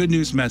hear the good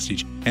news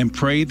message. And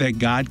pray that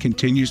God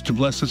continues to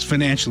bless us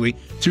financially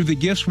through the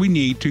gifts we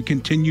need to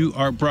continue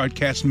our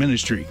broadcast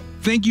ministry.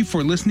 Thank you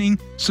for listening,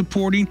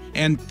 supporting,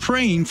 and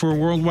praying for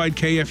Worldwide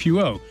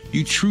KFUO.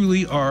 You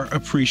truly are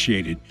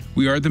appreciated.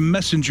 We are the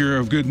messenger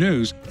of good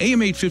news,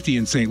 AM 850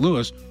 in St.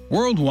 Louis,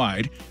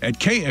 worldwide at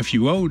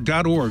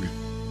kfuo.org.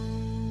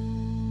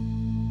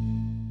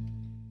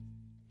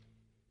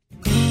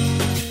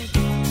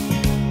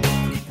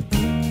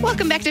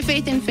 Welcome back to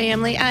Faith and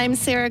Family. I'm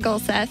Sarah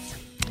Gulseth.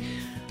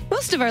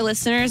 Most of our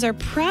listeners are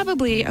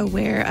probably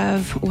aware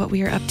of what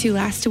we were up to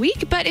last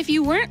week, but if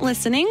you weren't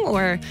listening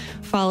or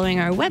following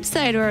our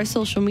website or our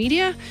social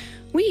media,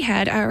 we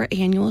had our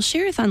annual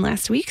Share-a-thon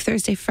last week,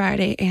 Thursday,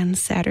 Friday, and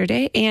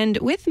Saturday. And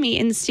with me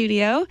in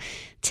studio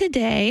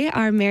today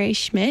are Mary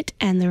Schmidt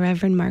and the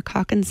Reverend Mark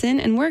Hawkinson,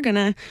 and we're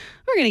gonna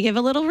give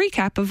a little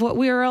recap of what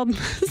we were all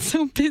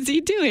so busy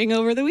doing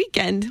over the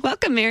weekend.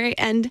 Welcome, Mary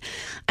and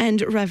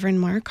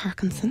Reverend Mark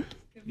Hawkinson.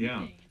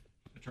 Yeah.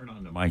 Turn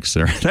on the mics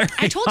there.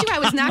 I told you I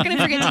was not going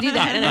to forget to do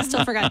that, and I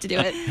still forgot to do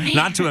it. Man.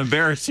 Not to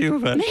embarrass you,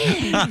 but...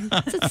 Man,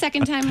 it's the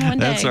second time in one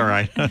day. That's all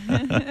right.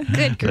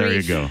 Good grief. There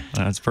you go.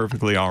 That's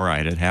perfectly all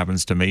right. It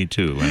happens to me,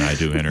 too, when I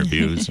do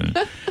interviews. And,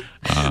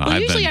 well,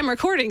 usually I'm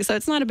recording, so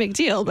it's not a big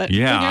deal, but when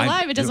you're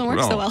live, it doesn't work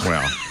so well.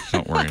 Well,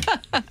 don't worry.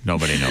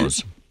 Nobody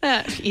knows.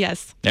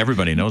 Yes.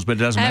 Everybody knows, but it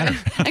doesn't matter.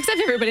 Except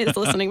everybody that's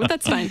listening, but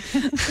that's fine.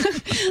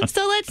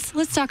 So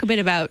let's talk a bit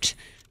about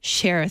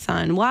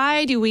Share-a-thon.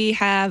 Why do we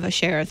have a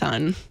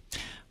Share-a-thon?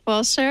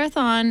 Well,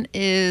 Share-a-thon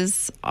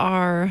is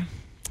our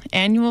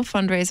annual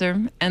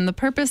fundraiser, and the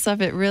purpose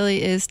of it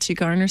really is to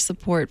garner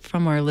support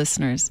from our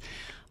listeners.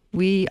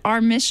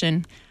 Our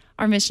mission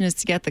is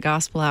to get the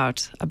gospel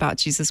out about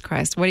Jesus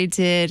Christ, what he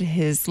did,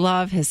 his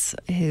love,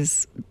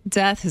 his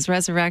death, his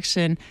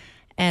resurrection,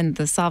 and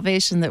the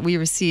salvation that we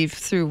receive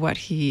through what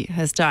he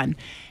has done.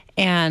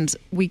 And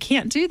we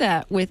can't do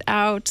that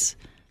without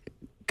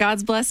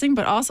God's blessing,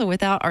 but also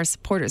without our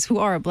supporters, who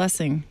are a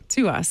blessing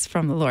to us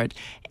from the Lord.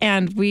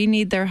 And we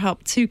need their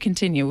help to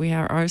continue. We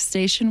have our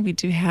station. We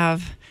do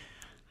have,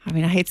 I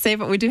hate to say it,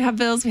 but we do have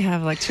bills. We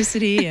have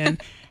electricity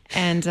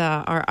and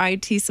our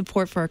IT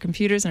support for our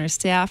computers and our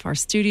staff, our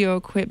studio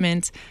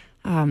equipment.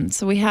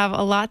 So we have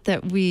a lot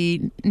that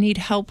we need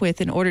help with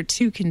in order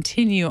to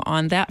continue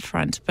on that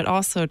front, but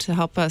also to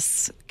help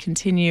us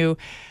continue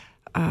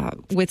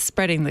with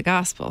spreading the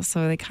gospel.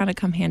 So they kind of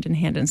come hand in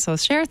hand. And so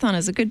Share-a-thon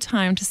is a good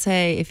time to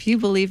say, if you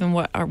believe in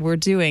what we're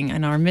doing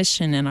and our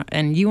mission,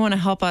 and you want to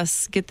help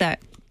us get that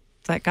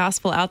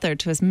gospel out there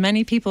to as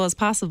many people as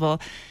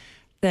possible,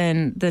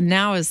 then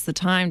now is the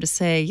time to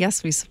say,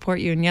 yes, we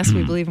support you, and yes,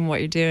 we believe in what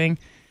you're doing.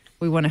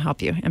 We want to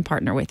help you and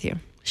partner with you.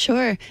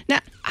 Sure. Now,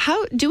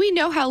 how do we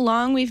know how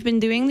long we've been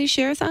doing these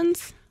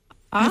Share-a-thons?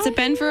 Has it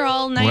been for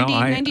all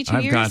 92 years?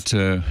 I've got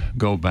to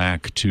go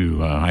back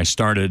to, I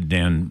started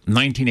in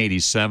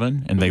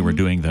 1987, and they were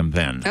doing them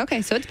then.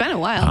 Okay, so it's been a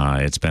while.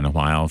 It's been a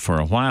while.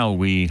 For a while,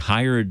 we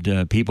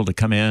hired people to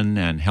come in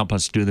and help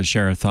us do the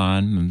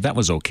Share-a-thon. That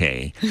was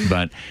okay.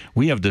 But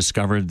we have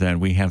discovered that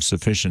we have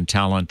sufficient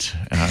talent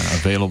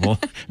available.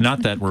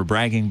 Not that we're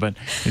bragging, but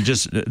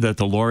just that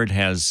the Lord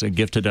has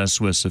gifted us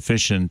with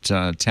sufficient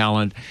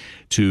talent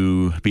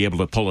to be able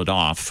to pull it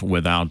off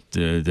without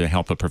the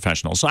help of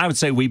professionals. So I would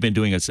say we've been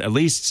doing it at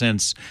least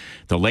since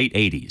the late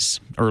 80s,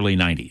 early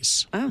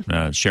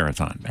 90s,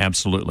 Share-a-thon,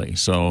 absolutely.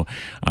 So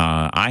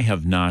I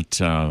have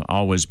not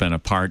always been a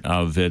part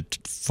of it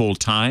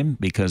full-time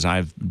because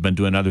I've been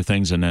doing other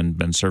things and then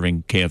been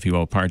serving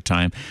KFUO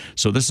part-time.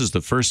 So this is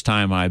the first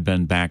time I've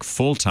been back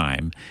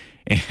full-time,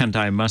 and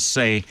I must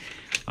say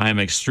I'm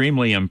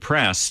extremely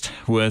impressed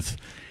with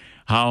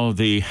how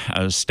the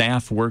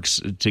staff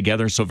works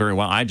together so very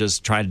well. I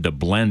just tried to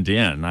blend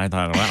in. I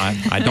thought, well,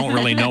 I don't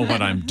really know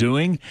what I'm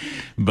doing,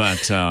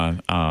 but...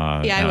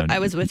 I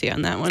was with you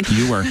on that one.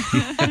 You were.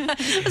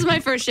 It was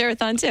my first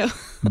Share-a-thon, too.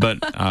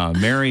 But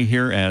Mary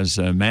here as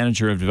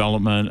manager of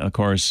development, of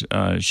course,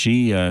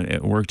 she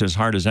worked as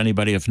hard as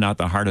anybody, if not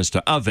the hardest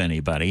of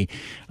anybody,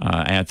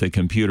 at the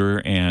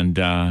computer,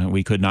 and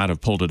we could not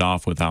have pulled it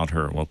off without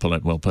her. We'll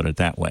put it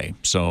that way.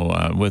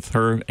 So with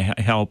her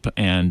help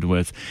and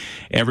with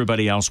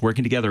everybody else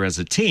working together as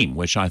a team,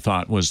 which I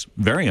thought was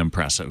very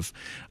impressive.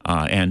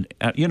 I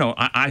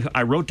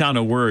wrote down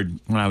a word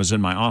when I was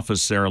in my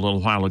office there a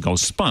little while ago,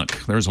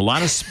 spunk. There's a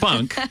lot of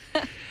spunk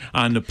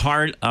on the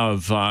part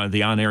of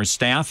the on-air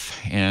staff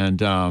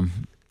and on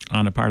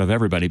the part of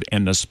everybody.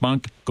 And the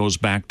spunk goes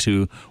back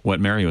to what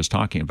Mary was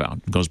talking about.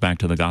 It goes back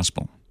to the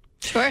gospel.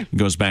 Sure. It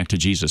goes back to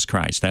Jesus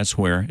Christ. That's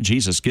where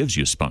Jesus gives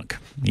you spunk.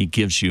 He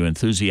gives you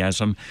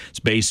enthusiasm.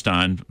 It's based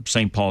on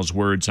St. Paul's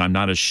words, I'm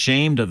not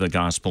ashamed of the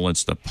gospel.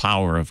 It's the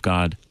power of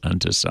God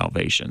unto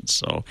salvation.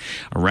 So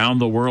around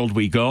the world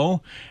we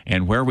go,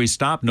 and where we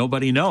stop,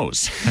 nobody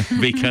knows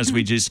because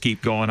we just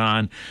keep going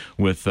on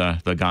with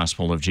the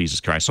gospel of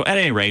Jesus Christ. So at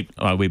any rate,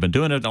 we've been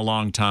doing it a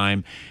long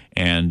time.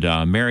 And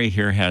Mary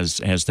here has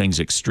things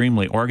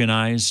extremely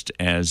organized.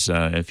 As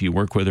if you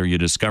work with her, you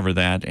discover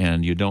that,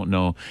 and you don't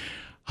know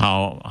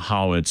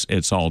how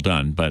it's all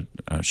done, but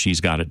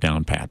she's got it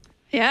down pat.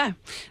 Yeah.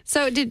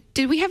 So did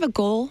we have a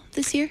goal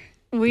this year?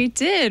 We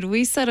did.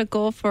 We set a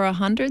goal for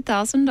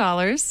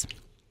 $100,000,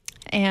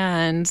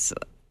 and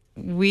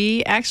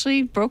we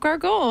actually broke our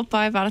goal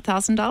by about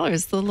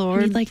 $1,000. The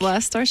Lord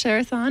blessed our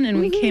Share-a-thon, and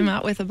we came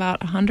out with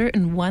about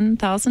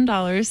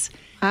 $101,000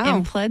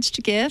 in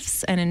pledged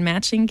gifts and in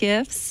matching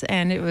gifts,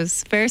 and it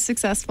was very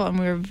successful, and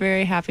we were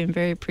very happy and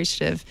very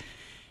appreciative.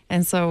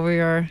 And so we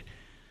are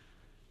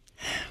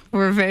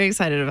We're very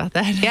excited about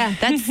that. Yeah,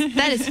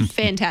 that is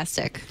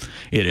fantastic.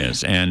 It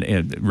is, and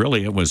it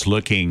was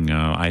looking.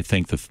 I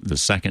think the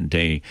second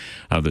day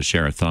of the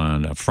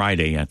Share-a-thon,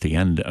 Friday at the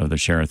end of the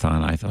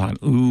Share-a-thon, I thought,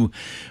 "Ooh,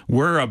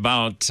 we're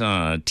about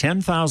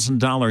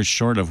 $10,000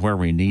 short of where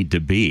we need to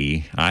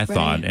be." I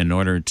thought in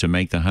order to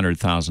make the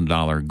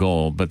 $100,000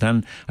 goal, but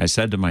then I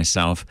said to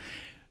myself,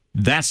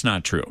 "That's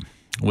not true."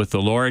 With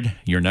the Lord,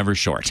 you're never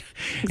short.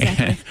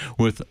 Exactly.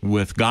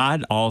 With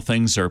God, all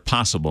things are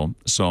possible.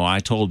 So I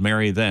told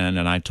Mary then,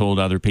 and I told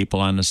other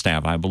people on the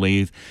staff, I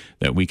believe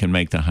that we can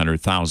make the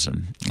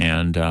 100,000,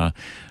 and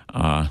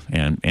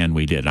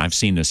we did. I've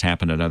seen this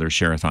happen at other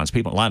Share-a-thons.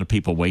 A lot of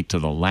people wait to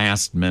the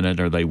last minute,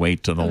 or they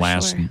wait to the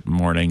last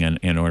morning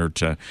in order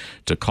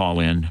to call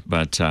in.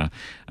 But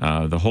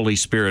the Holy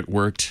Spirit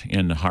worked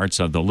in the hearts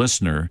of the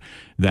listener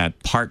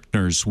that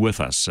partners with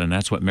us, and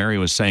that's what Mary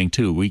was saying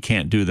too. We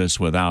can't do this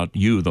without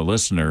you, the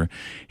listener,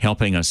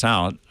 helping us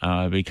out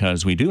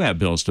because we do have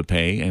bills to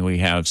pay, and we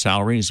have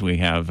salaries, we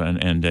have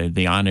and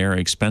the on-air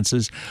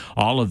expenses.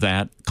 All of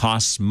that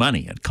costs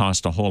money. It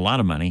costs a whole lot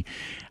of money,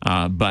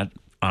 but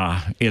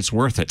it's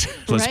worth it.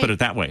 Let's put it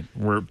that way.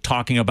 We're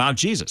talking about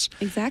Jesus.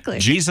 Exactly.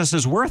 Jesus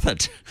is worth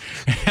it.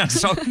 And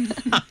so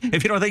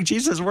if you don't think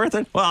Jesus is worth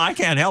it, well, I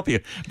can't help you.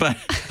 But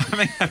I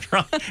mean, after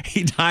all,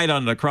 he died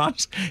on the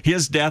cross.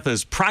 His death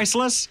is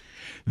priceless.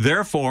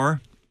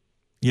 Therefore,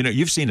 you know,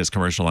 you've seen this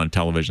commercial on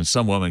television.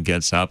 Some woman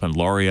gets up and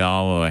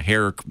L'Oreal,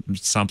 hair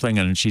something,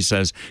 and she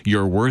says,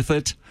 "You're worth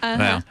it."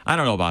 Well, I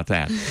don't know about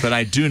that, but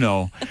I do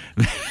know,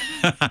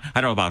 I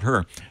don't know about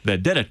her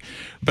that did it,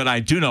 but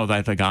I do know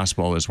that the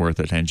gospel is worth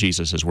it and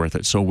Jesus is worth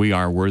it. So we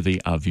are worthy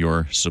of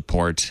your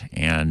support.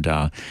 And,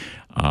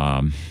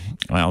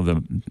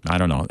 I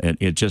don't know.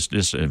 It just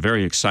is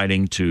very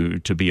exciting to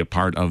be a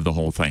part of the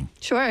whole thing.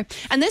 Sure.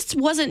 And this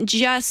wasn't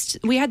just,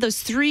 we had those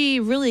 3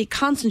 really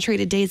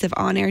concentrated days of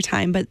on-air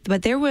time,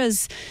 but there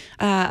was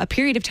a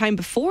period of time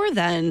before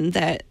then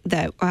that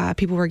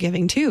people were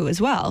giving too as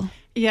well.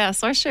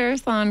 Yes, our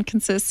Share-a-thon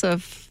consists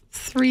of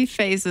 3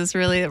 phases,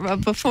 really.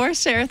 Before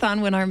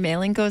Share-a-thon, when our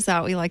mailing goes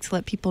out, we like to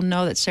let people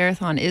know that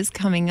Share-a-thon is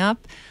coming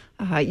up.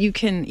 You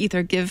can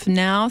either give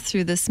now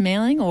through this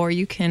mailing, or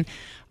you can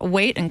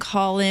wait and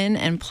call in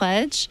and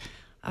pledge,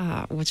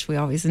 which we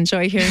always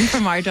enjoy hearing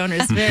from our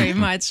donors very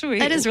much.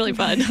 That is really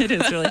fun. It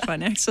is really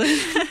fun, actually.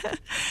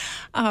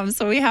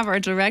 So we have our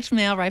direct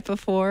mail right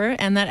before,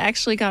 and that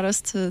actually got us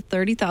to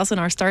 30,000,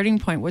 our starting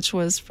point, which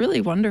was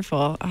really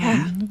wonderful.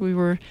 We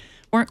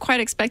weren't quite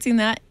expecting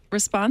that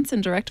response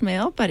in direct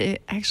mail, but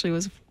it actually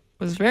was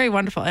very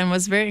wonderful and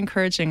was very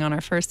encouraging on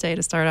our first day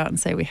to start out and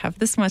say, we have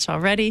this much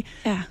already.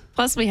 Yeah.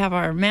 Plus we have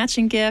our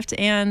matching gift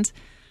and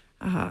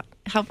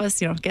help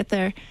us, get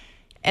there.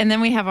 And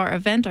then we have our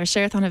event, our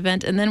Share-a-thon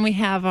event, and then we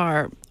have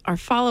our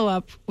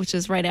follow-up, which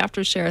is right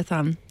after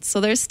Share-a-thon. So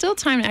there's still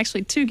time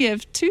actually to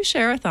give to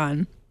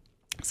Share-a-thon.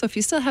 So if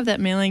you still have that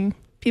mailing,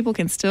 people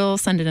can still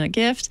send in a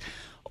gift,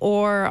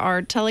 or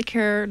our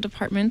telecare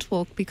department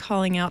will be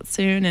calling out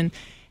soon.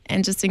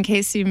 And just in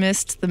case you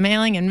missed the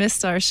mailing and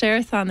missed our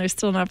Share-a-thon, there's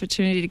still an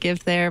opportunity to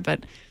give there.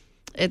 But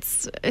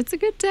it's a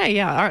good day.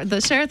 Yeah,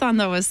 the Share-a-thon,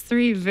 though, was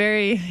 3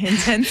 very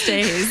intense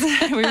days.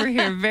 We were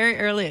here very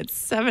early at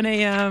 7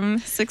 a.m.,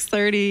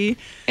 6:30.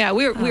 Yeah,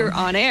 we were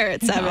on air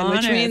at 7,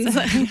 which means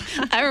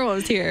everyone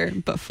was here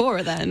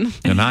before then.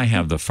 And I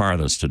have the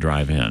farthest to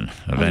drive in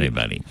of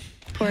anybody.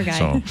 Poor guy.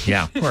 So,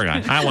 yeah, poor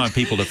guy. I want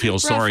people to feel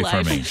sorry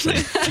for me.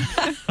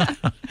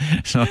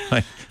 So,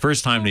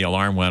 first time the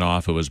alarm went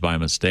off, it was by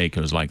mistake.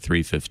 It was like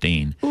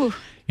 3:15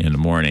 in the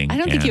morning. I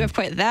don't think you have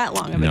quite that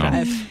long of a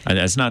drive.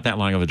 It's not that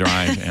long of a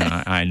drive,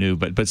 and I knew.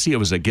 But see, it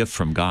was a gift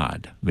from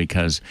God,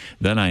 because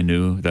then I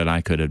knew that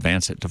I could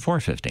advance it to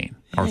 4:15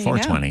 or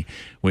 4:20,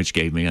 which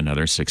gave me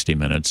another 60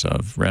 minutes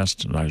of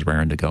rest. I was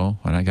raring to go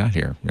when I got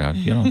here.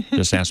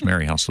 Just ask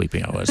Mary how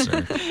sleepy I was.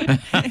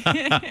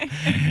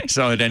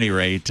 So at any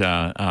rate,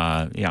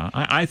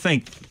 I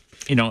think,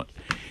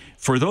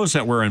 for those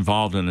that were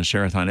involved in the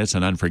Share-a-thon, it's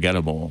an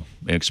unforgettable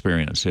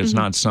experience. It's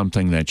not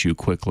something that you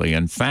quickly,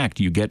 in fact,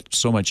 you get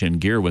so much in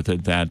gear with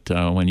it that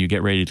when you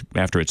get ready,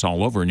 after it's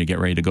all over and you get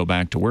ready to go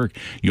back to work,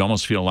 you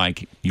almost feel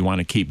like you want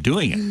to keep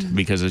doing it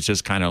because it's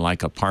just kind of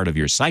like a part of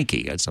your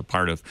psyche. It's a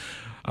part of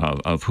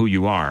who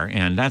you are.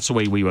 And that's the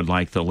way we would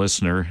like the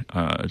listener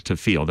to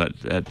feel,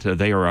 that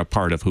they are a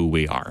part of who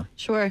we are.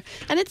 Sure.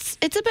 And it's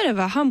a bit of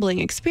a humbling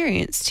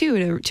experience,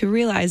 too, to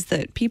realize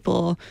that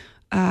people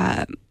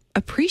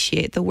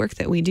appreciate the work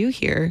that we do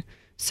here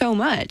so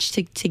much,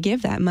 to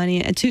give that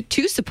money and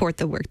to support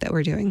the work that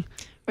we're doing.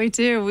 We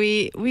do.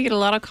 We get a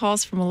lot of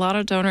calls from a lot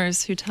of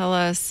donors who tell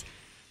us,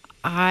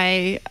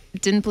 I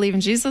didn't believe in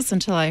Jesus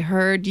until I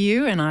heard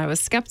you, and I was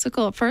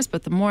skeptical at first,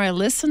 but the more I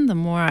listened, the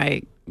more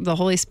the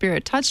Holy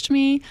Spirit touched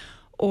me.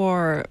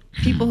 Or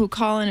people who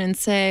call in and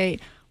say,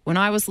 when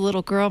I was a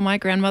little girl, my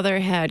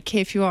grandmother had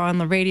KFUR on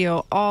the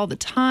radio all the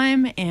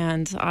time,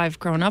 and I've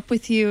grown up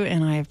with you,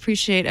 and I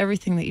appreciate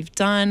everything that you've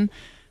done.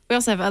 We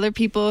also have other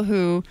people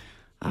who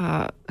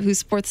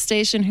support the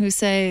station who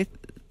say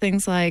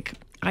things like,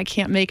 I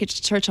can't make it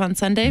to church on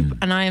Sunday,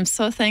 and I am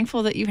so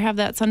thankful that you have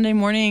that Sunday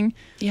morning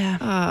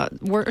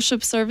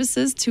worship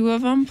services, 2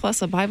 of them,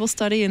 plus a Bible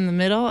study in the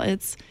middle.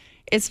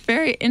 It's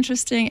very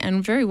interesting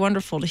and very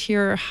wonderful to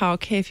hear how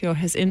KFUO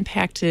has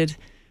impacted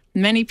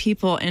many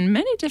people in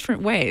many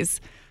different ways.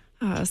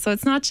 So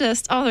it's not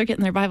just, they're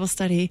getting their Bible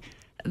study.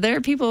 There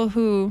are people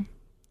who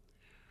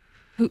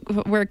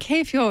where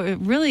KFUO, it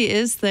really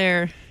is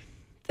their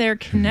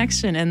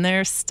connection and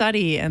their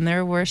study and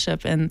their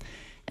worship, and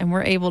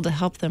we're able to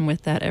help them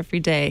with that every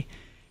day.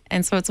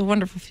 And so it's a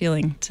wonderful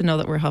feeling to know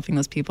that we're helping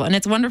those people. And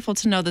it's wonderful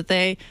to know that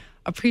they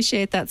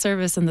appreciate that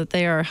service and that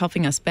they are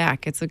helping us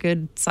back. It's a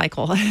good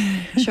cycle.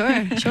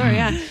 Sure,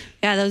 yeah.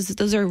 Yeah,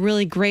 those are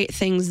really great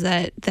things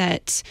that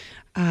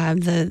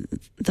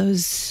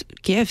those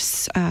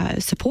gifts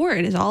support,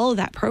 is all of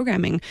that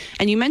programming.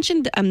 And you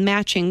mentioned a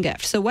matching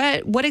gift. So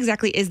what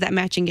exactly is that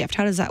matching gift?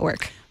 How does that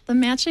work? The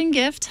matching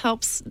gift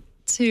helps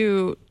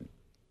to,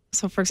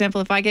 so for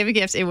example, if I gave a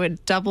gift, it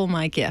would double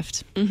my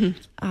gift. Mm-hmm.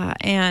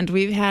 And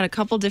we've had a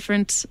couple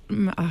different,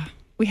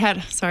 we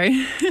had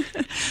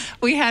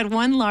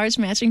one large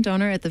matching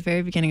donor at the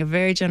very beginning. A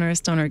very generous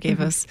donor gave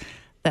us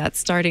that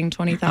starting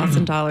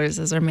 $20,000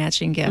 as our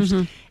matching gift.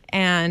 Mm-hmm.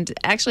 And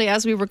actually,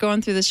 as we were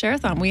going through the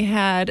Share-a-thon, we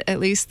had at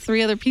least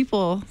 3 other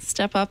people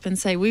step up and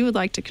say, we would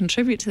like to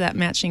contribute to that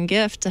matching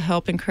gift to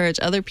help encourage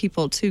other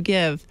people to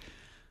give.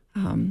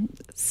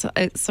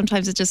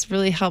 Sometimes it just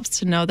really helps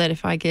to know that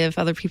if I give,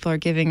 other people are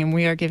giving, and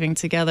we are giving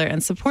together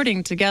and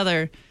supporting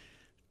together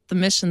the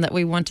mission that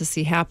we want to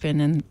see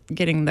happen and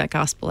getting that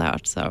gospel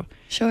out. So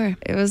sure,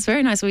 it was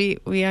very nice.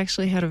 We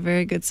actually had a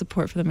very good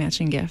support for the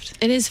matching gift.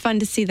 It is fun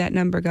to see that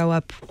number go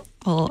up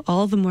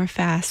all the more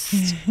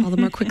fast, all the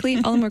more quickly.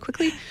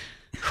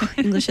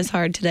 English is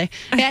hard today.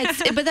 Yeah,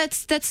 but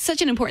that's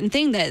such an important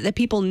thing that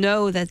people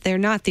know that they're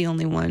not the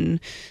only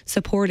one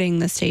supporting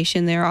the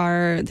station. There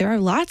are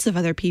lots of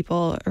other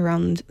people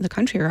around the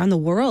country, around the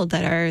world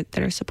that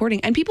are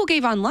supporting, and people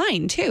gave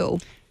online too.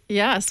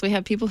 Yes, we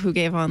had people who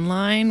gave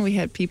online. We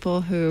had people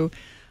who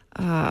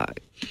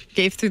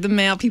gave through the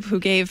mail, people who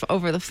gave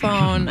over the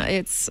phone.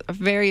 It's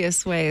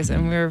various ways,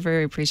 and we were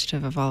very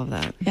appreciative of all of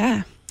that.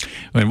 Yeah.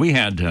 And we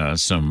had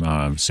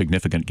some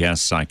significant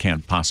guests. I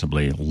can't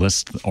possibly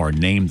list or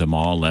name them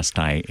all lest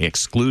I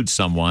exclude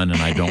someone,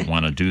 and I don't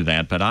want to do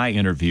that. But I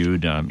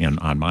interviewed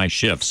on my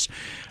shifts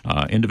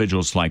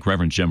individuals like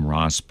Reverend Jim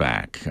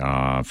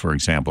Rossback. For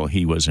example,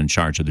 he was in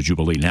charge of the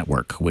Jubilee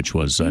Network, which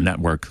was a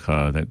network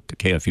that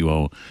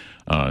KFUO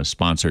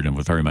sponsored and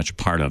was very much a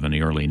part of in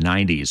the early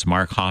 90s.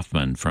 Mark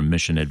Hoffman from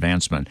Mission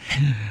Advancement.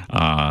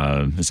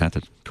 Is that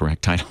the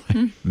correct title?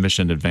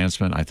 Mission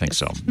Advancement? I think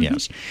so,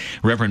 yes.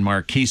 Reverend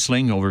Mark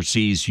Kiesling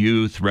oversees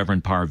youth.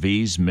 Reverend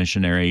Parviz,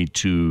 missionary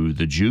to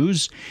the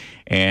Jews.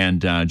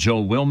 And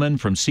Joe Willman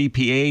from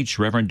CPH,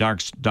 Reverend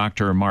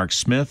Dr. Mark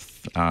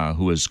Smith,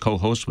 who is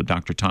co-host with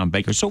Dr. Tom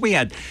Baker. So we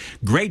had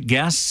great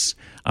guests,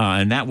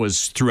 and that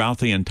was throughout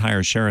the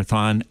entire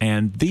Share-a-thon.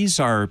 And these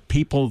are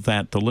people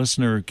that the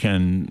listener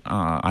can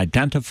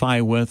identify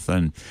with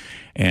and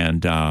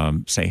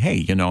say,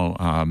 hey,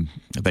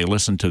 they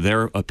listen to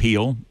their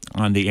appeal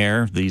on the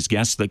air, these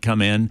guests that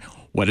come in.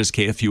 What does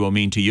KFUO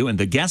mean to you? And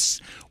the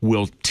guests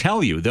will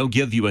tell you, they'll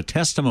give you a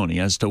testimony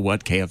as to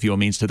what KFUO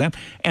means to them.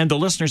 And the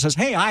listener says,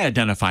 hey, I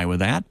identify with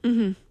that.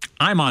 Mm-hmm.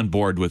 I'm on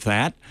board with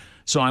that.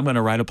 So I'm going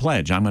to write a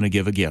pledge. I'm going to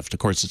give a gift. Of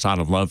course, it's out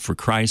of love for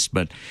Christ,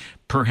 but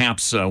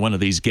perhaps one of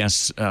these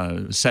guests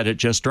said it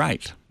just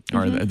right.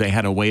 Or they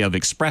had a way of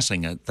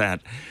expressing it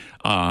that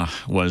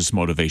was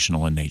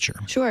motivational in nature.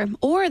 Sure.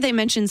 Or they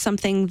mentioned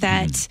something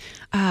that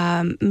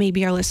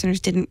maybe our listeners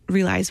didn't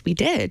realize we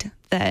did,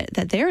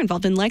 that they're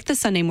involved in, like the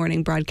Sunday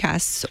morning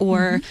broadcasts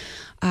or,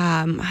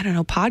 I don't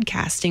know,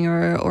 podcasting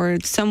or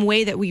some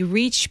way that we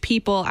reach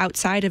people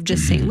outside of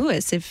just St.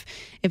 Louis.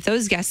 If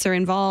those guests are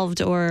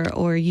involved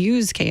or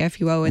use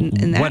KFUO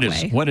in that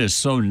way. What is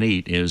so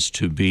neat is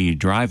to be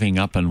driving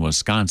up in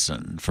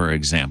Wisconsin, for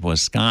example,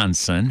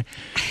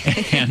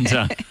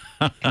 and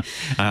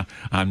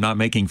I'm not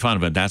making fun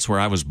of it. That's where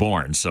I was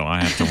born, so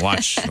I have to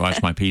watch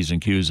my P's and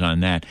Q's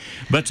on that.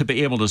 But to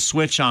be able to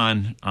switch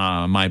on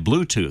my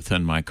Bluetooth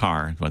in my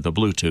car, with the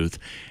Bluetooth,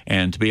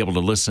 and to be able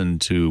to listen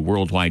to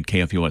Worldwide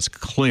KFUO as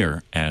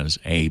clear as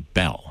a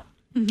bell,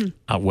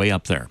 way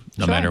up there,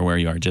 no matter where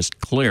you are,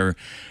 just clear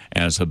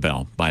as a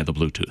bell by the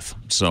Bluetooth.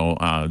 So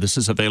this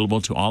is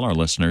available to all our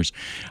listeners.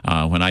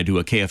 When I do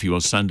a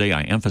KFUO Sunday,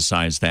 I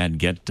emphasize that.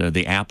 Get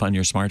the app on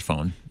your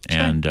smartphone,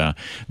 and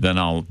then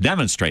I'll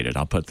demonstrate it.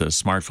 I'll put the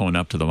smartphone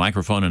up to the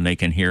microphone, and they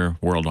can hear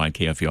Worldwide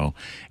KFUO,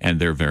 and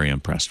they're very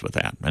impressed with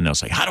that. And they'll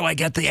say, how do I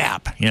get the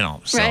app?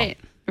 So,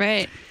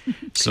 Right.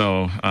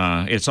 So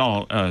it's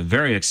all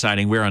very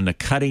exciting. We're on the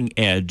cutting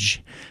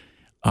edge.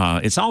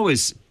 It's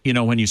always,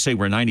 when you say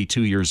we're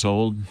 92 years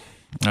old,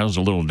 there's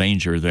a little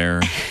danger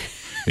there.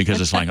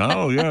 Because it's like,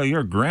 oh, yeah,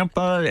 you're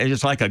grandpa.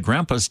 It's like a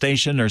grandpa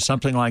station or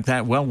something like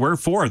that. Well, we're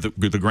for the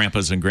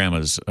grandpas and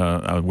grandmas.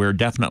 We're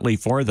definitely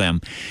for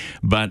them.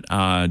 But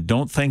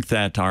don't think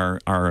that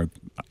our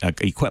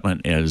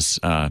equipment is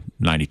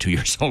 92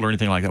 years old or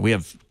anything like that.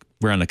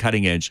 We're on the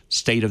cutting edge,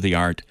 state of the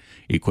art.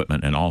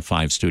 equipment in all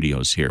 5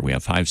 studios here. We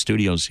have 5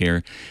 studios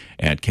here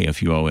at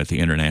KFUO at the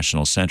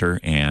International Center,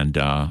 and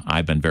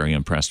I've been very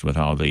impressed with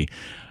how the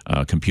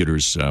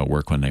computers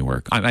work when they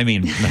work. I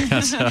mean,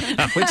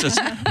 which is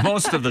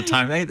most of the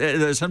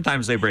time.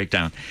 Sometimes they break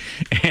down,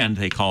 and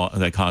they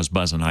cause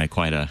Buzz and I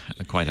quite a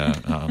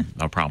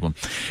problem.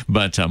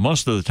 But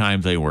most of the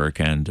time they work,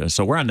 and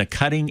so we're on the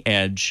cutting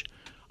edge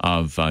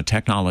of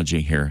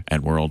technology here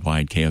at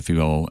Worldwide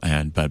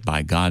KFUO, but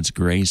by God's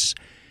grace,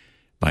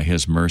 by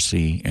His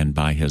mercy, and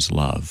by His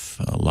love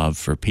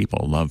for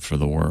people, love for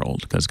the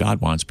world, because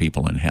God wants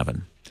people in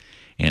heaven,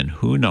 and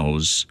who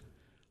knows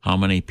how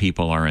many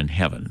people are in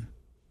heaven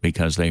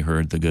because they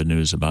heard the good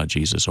news about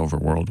Jesus over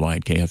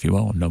Worldwide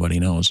KFUO, and nobody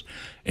knows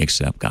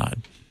except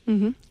God.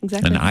 Mm-hmm,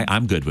 exactly. And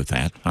I'm good with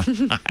that.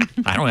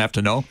 I don't have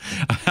to know.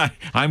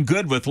 I'm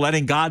good with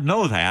letting God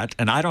know that,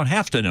 and I don't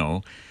have to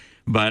know.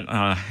 But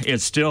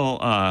it's still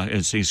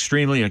it's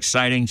extremely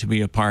exciting to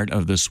be a part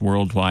of this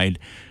worldwide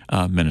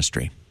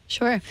ministry.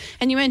 Sure.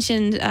 And you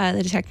mentioned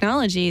the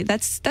technology.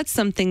 That's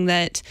something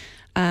that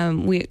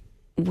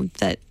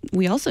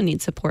we also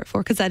need support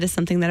for, because that is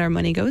something that our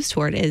money goes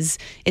toward, is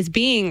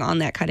being on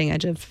that cutting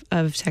edge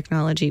of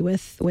technology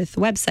with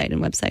website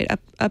and website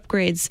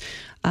upgrades,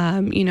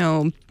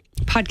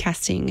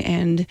 podcasting,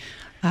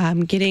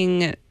 and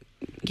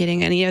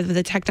getting any of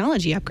the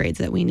technology upgrades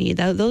that we need.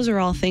 Those are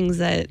all things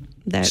that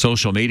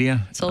social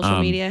media,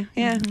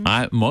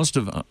 yeah. Most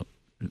of it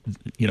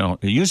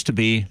used to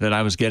be that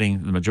I was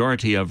getting the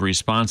majority of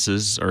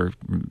responses, or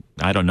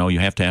I don't know, you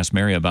have to ask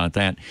Mary about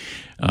that,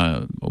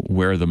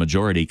 where the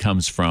majority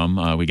comes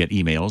from. We get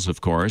emails,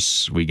 of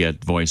course. We get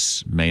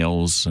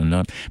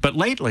voicemails. But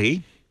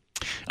lately,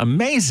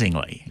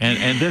 amazingly,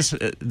 and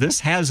this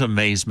has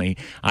amazed me,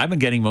 I've been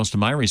getting most of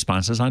my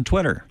responses on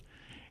Twitter.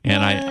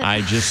 And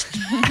I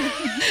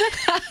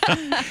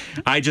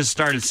just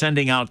started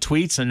sending out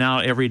tweets, and now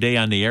every day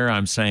on the air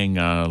I'm saying,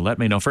 let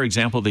me know. For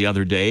example, the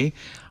other day,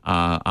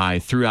 I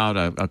threw out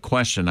a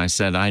question. I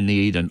said, I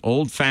need an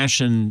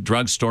old-fashioned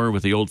drugstore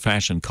with the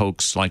old-fashioned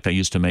Cokes like they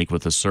used to make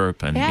with the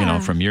syrup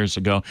and from years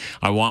ago.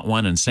 I want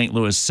one in St.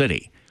 Louis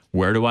City.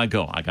 Where do I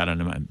go? I got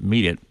an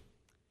immediate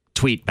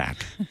tweet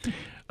back.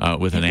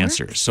 With an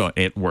answer. So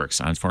it works.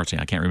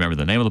 Unfortunately, I can't remember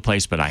the name of the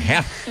place, but I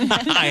have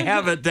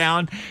it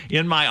down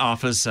in my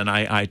office, and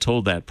I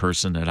told that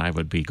person that I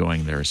would be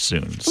going there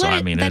soon. So,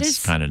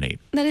 it's kind of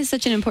neat. That is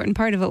such an important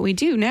part of what we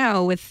do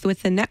now with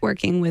the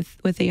networking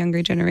with the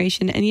younger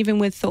generation, and even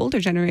with the older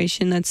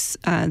generation that's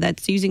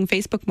using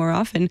Facebook more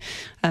often,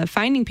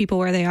 finding people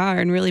where they are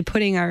and really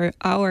putting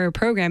our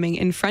programming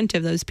in front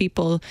of those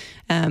people,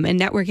 and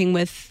networking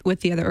with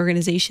the other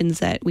organizations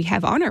that we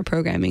have on our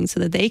programming so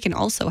that they can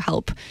also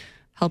help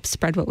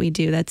spread what we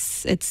do.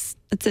 It's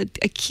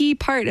a key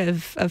part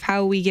of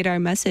how we get our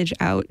message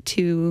out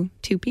to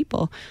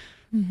people.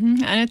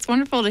 Mm-hmm. And it's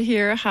wonderful to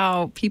hear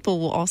how people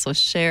will also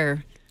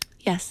share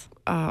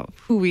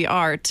who we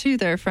are to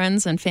their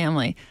friends and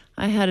family.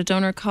 I had a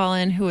donor call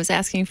in who was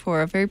asking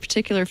for a very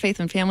particular faith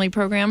and family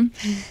program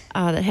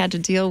that had to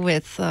deal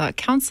with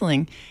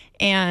counseling.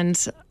 And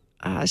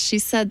she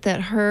said that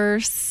her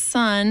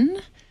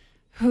son,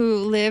 who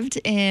lived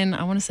in,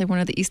 I want to say, one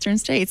of the eastern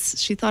states,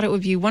 she thought it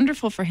would be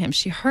wonderful for him.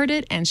 She heard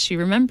it and she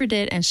remembered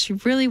it and she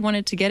really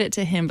wanted to get it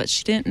to him, but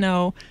she didn't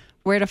know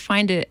where to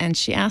find it. And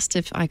she asked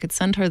if I could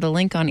send her the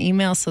link on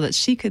email so that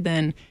she could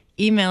then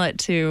email it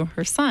to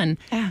her son.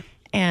 Yeah.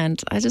 And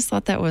I just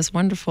thought that was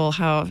wonderful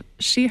how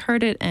she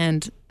heard it,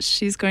 and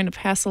she's going to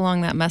pass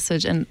along that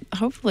message, and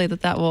hopefully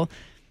that will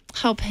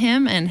help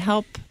him and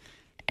help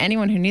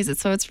anyone who needs it.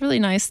 So it's really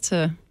nice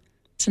to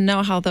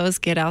know how those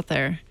get out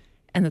there,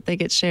 and that they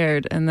get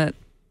shared, and that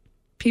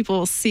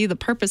people see the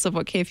purpose of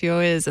what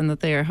KFUO is, and that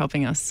they are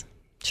helping us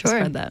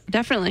spread that.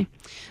 Definitely.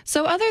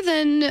 So other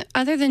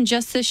than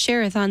just this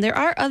share-a-thon, there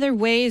are other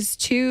ways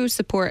to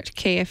support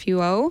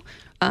KFUO.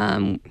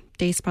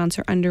 Day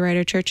sponsor,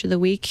 underwriter, Church of the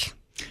Week.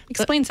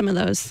 Explain some of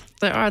those.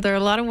 There are a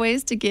lot of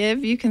ways to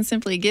give. You can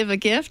simply give a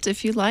gift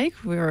if you like.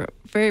 We're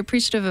very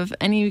appreciative of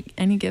any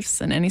gifts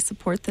and any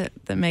support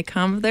that may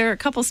come. There are a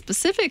couple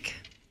specific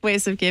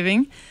ways of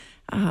giving.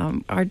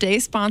 Our day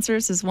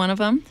sponsors is one of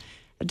them.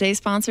 A day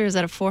sponsor is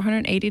at a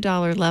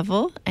 $480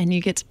 level, and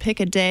you get to pick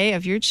a day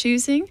of your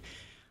choosing,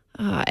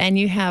 and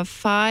you have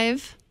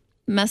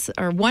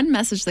one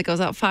message that goes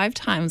out 5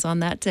 times on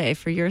that day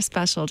for your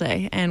special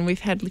day. And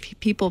we've had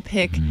people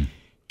pick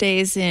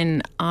days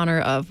in honor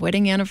of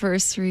wedding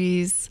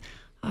anniversaries.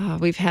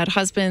 We've had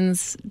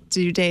husbands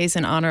do days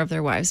in honor of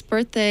their wives'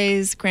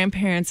 birthdays,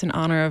 grandparents in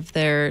honor of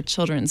their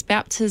children's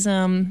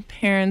baptism,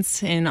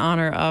 parents in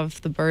honor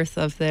of the birth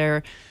of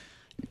their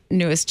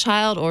newest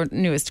child or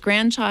newest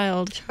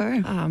grandchild.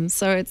 Sure.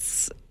 So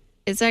it's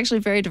actually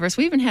very diverse.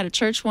 We even had a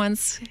church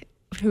once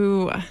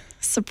who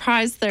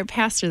surprised their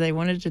pastor. They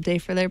wanted a day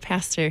for their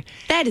pastor.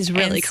 That is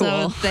really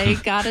cool. So they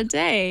got a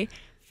day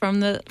from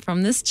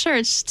this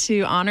church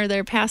to honor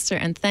their pastor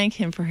and thank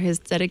him for his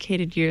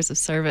dedicated years of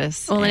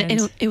service. Well,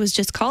 and it was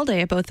just call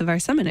day at both of our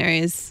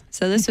seminaries,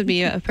 so this would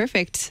be a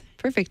perfect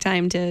perfect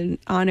time to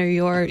honor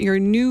your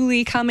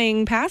newly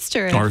coming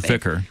pastor. Or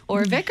vicar.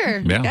 Or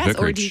vicar. Yeah, yes, or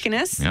vicarage.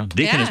 deaconess. Yeah,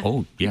 deaconess. Yeah.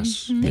 Oh,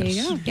 yes. There yes.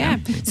 you go. Yeah.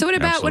 So what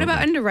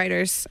about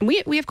underwriters?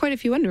 We have quite a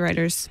few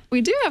underwriters.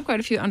 We do have quite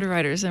a few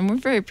underwriters, and we're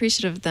very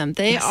appreciative of them.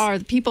 They are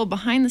the people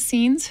behind the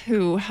scenes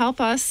who help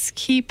us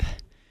keep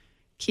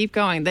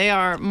going. They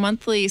are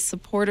monthly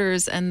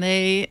supporters, and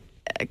they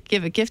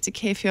give a gift to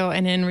KFUO,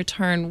 and in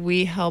return,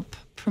 we help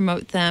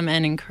promote them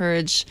and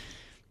encourage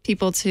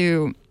people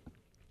to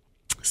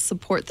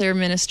support their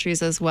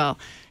ministries as well.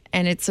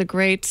 And it's a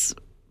great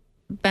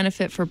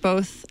benefit for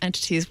both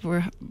entities.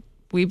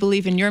 We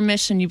believe in your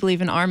mission, you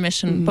believe in our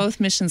mission. Both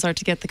missions are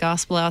to get the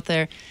gospel out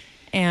there,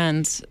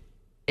 and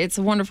it's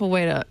a wonderful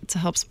way to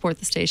help support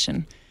the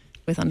station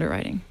with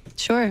underwriting.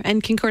 Sure.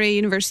 And Concordia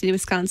University,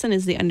 Wisconsin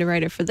is the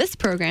underwriter for this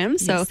program.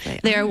 So Yes,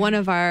 they are one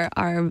of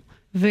our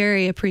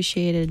very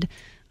appreciated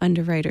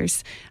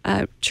underwriters.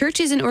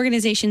 Churches and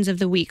organizations of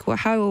the week.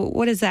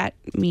 What does that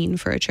mean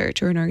for a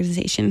church or an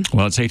organization?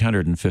 Well, it's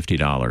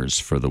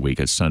 $850 for the week.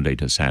 It's Sunday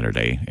to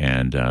Saturday,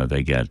 and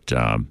they get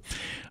 5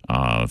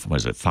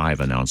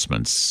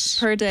 announcements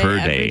Per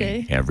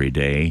day, every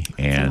day.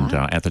 And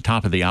at the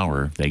top of the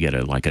hour, they get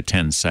a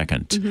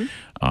 10-second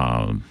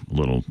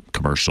little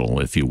commercial,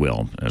 if you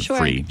will,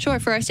 free. Sure,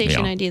 for our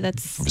station ID.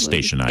 That's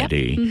station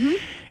ID.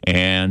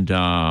 And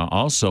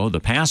also, the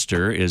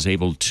pastor is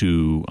able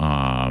to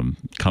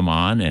come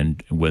on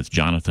and with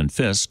Jonathan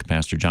Fisk,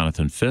 Pastor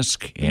Jonathan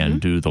Fisk, and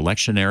do the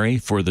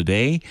lectionary for the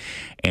day.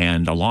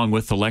 And along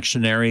with the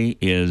lectionary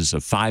is a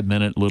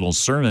 5-minute little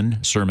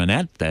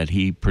sermonette that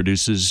he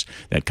produces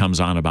that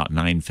comes on about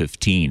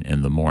 9:15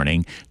 in the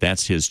morning.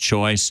 That's his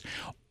choice.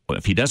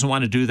 If he doesn't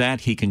want to do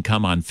that, he can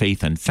come on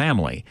Faith and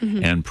Family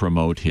and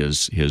promote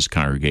his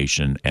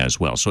congregation as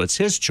well. So it's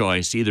his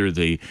choice, either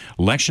the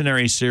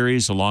lectionary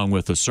series along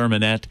with the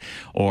sermonette,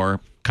 or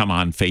come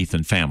on Faith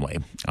and Family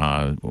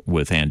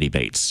with Andy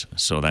Bates.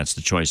 So that's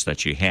the choice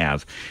that you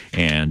have.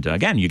 And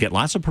again, you get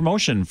lots of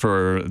promotion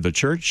for the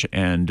church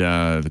and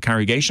the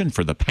congregation,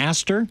 for the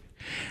pastor,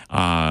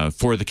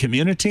 for the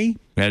community,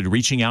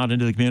 reaching out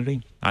into the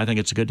community. I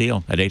think it's a good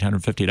deal at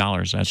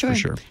 $850. That's for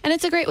sure. And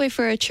it's a great way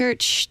for a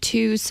church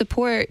to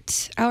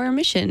support our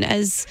mission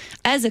as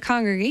a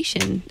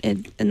congregation.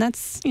 And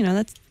that's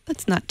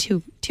not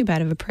too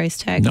bad of a price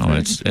tag. No,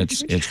 it's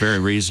very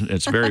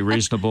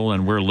reasonable,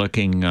 and we're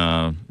looking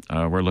to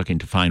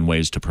find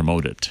ways to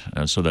promote it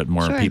so that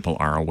more people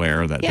are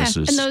aware that this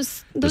is and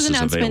those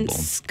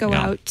announcements go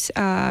out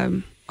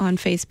on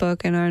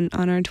Facebook and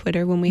on our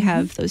Twitter when we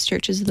have those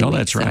churches of the week.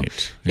 That's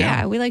right.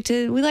 Yeah, we like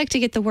to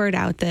get the word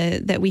out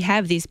that we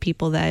have these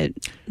people that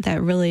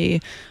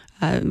really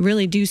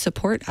do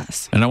support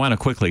us. And I want to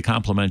quickly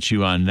compliment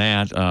you on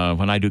that.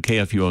 When I do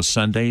KFUO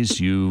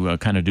Sundays, you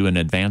kind of do an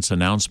advance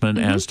announcement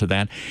as to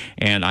that.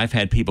 And I've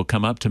had people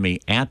come up to me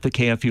at the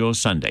KFUO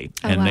Sunday,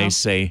 and they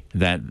say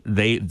that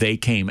they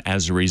came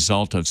as a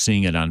result of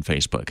seeing it on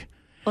Facebook.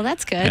 Well,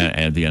 that's good.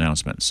 And the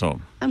announcement. So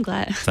I'm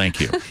glad.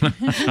 Thank you.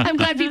 I'm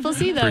glad people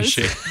see those.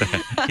 Appreciate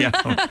that.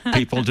 Yeah,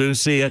 people do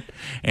see it,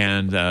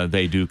 and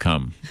they do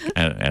come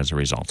as a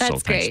result. That's so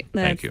thanks. great.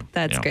 Thank you.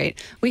 That's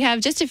great. We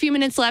have just a few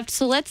minutes left,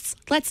 so let's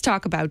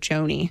talk about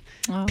Joni.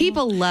 Oh.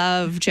 People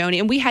love Joni,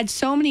 and we had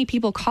so many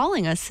people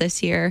calling us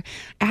this year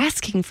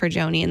asking for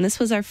Joni, and this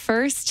was our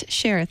first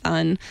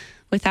share-a-thon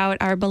without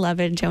our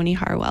beloved Joni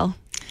Harwell.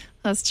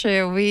 That's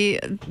true.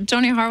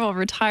 Joni Harwell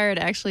retired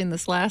actually in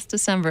this last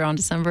December, on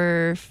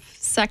December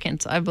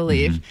 2nd, I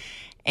believe.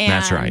 And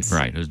that's right.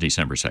 It was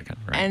December 2nd.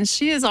 Right. And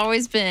she has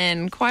always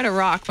been quite a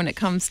rock when it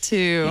comes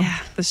to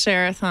the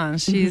share-a-thon.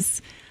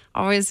 She's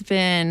always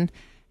been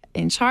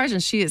in charge,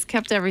 and she has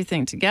kept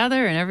everything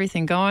together and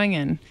everything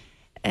going.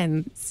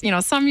 And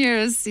some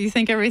years you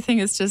think everything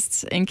is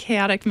just in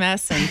chaotic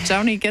mess, and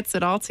Joni gets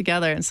it all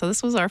together. And so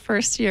this was our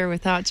first year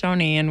without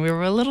Joni, and we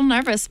were a little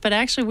nervous, but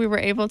actually we were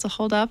able to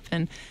hold up.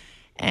 And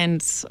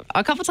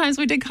a couple times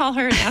we did call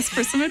her and ask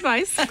for some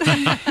advice.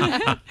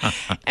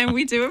 And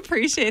we do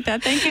appreciate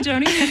that. Thank you,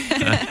 Joni.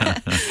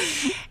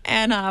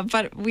 And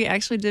but we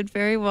actually did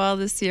very well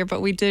this year,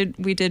 but we did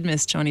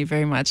miss Joni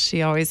very much.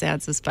 She always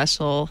adds a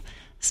special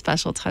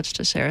touch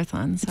to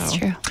share-a-thon. So. That's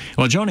true.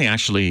 Well, Joni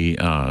actually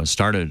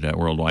started at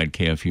Worldwide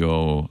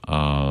KFUO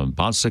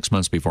about 6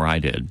 months before I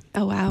did.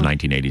 Oh, wow.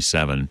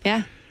 1987.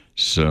 Yeah.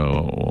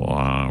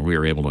 So we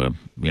were able to,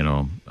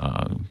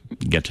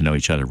 get to know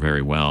each other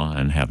very well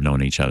and have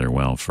known each other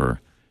well for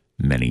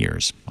many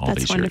years, all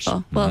these years. That's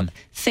wonderful. Well,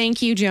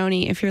 thank you,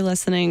 Joni, if you're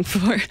listening,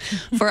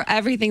 for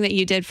everything that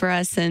you did for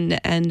us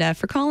and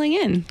for calling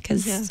in,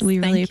 because we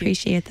really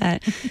appreciate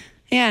that.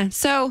 Yeah.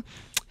 So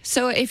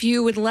if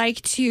you would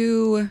like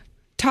to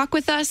talk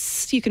with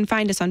us, you can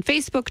find us on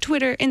Facebook,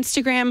 Twitter,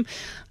 Instagram,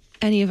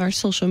 any of our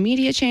social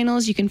media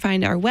channels. You can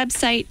find our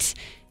website,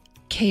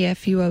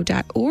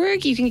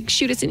 kfuo.org. You can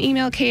shoot us an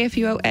email,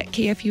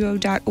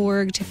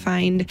 kfuo@kfuo.org, to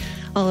find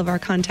all of our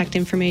contact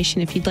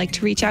information if you'd like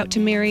to reach out to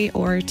Mary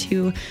or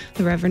to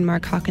the Reverend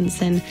Mark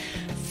Hawkinson.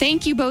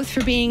 Thank you both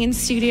for being in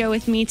studio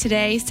with me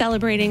today,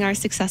 celebrating our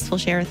successful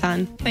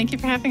share-a-thon. Thank you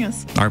for having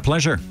us. Our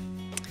pleasure.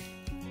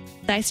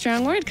 Thy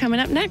Strong Word coming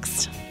up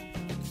next.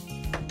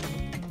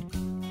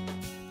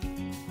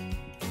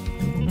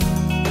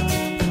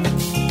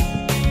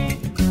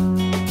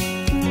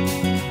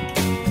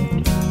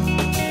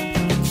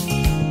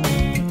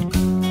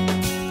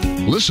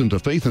 Listen to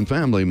Faith and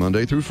Family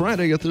Monday through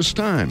Friday at this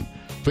time.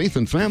 Faith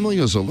and Family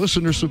is a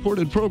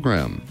listener-supported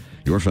program.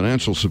 Your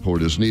financial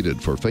support is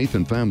needed for Faith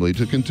and Family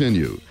to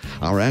continue.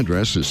 Our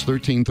address is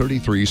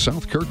 1333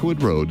 South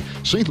Kirkwood Road,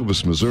 St.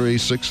 Louis, Missouri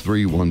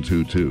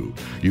 63122.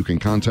 You can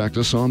contact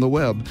us on the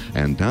web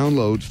and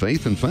download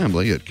Faith and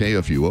Family at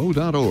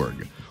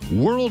kfuo.org.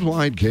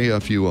 Worldwide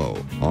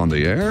KFUO, on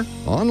the air,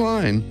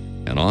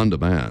 online, and on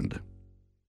demand.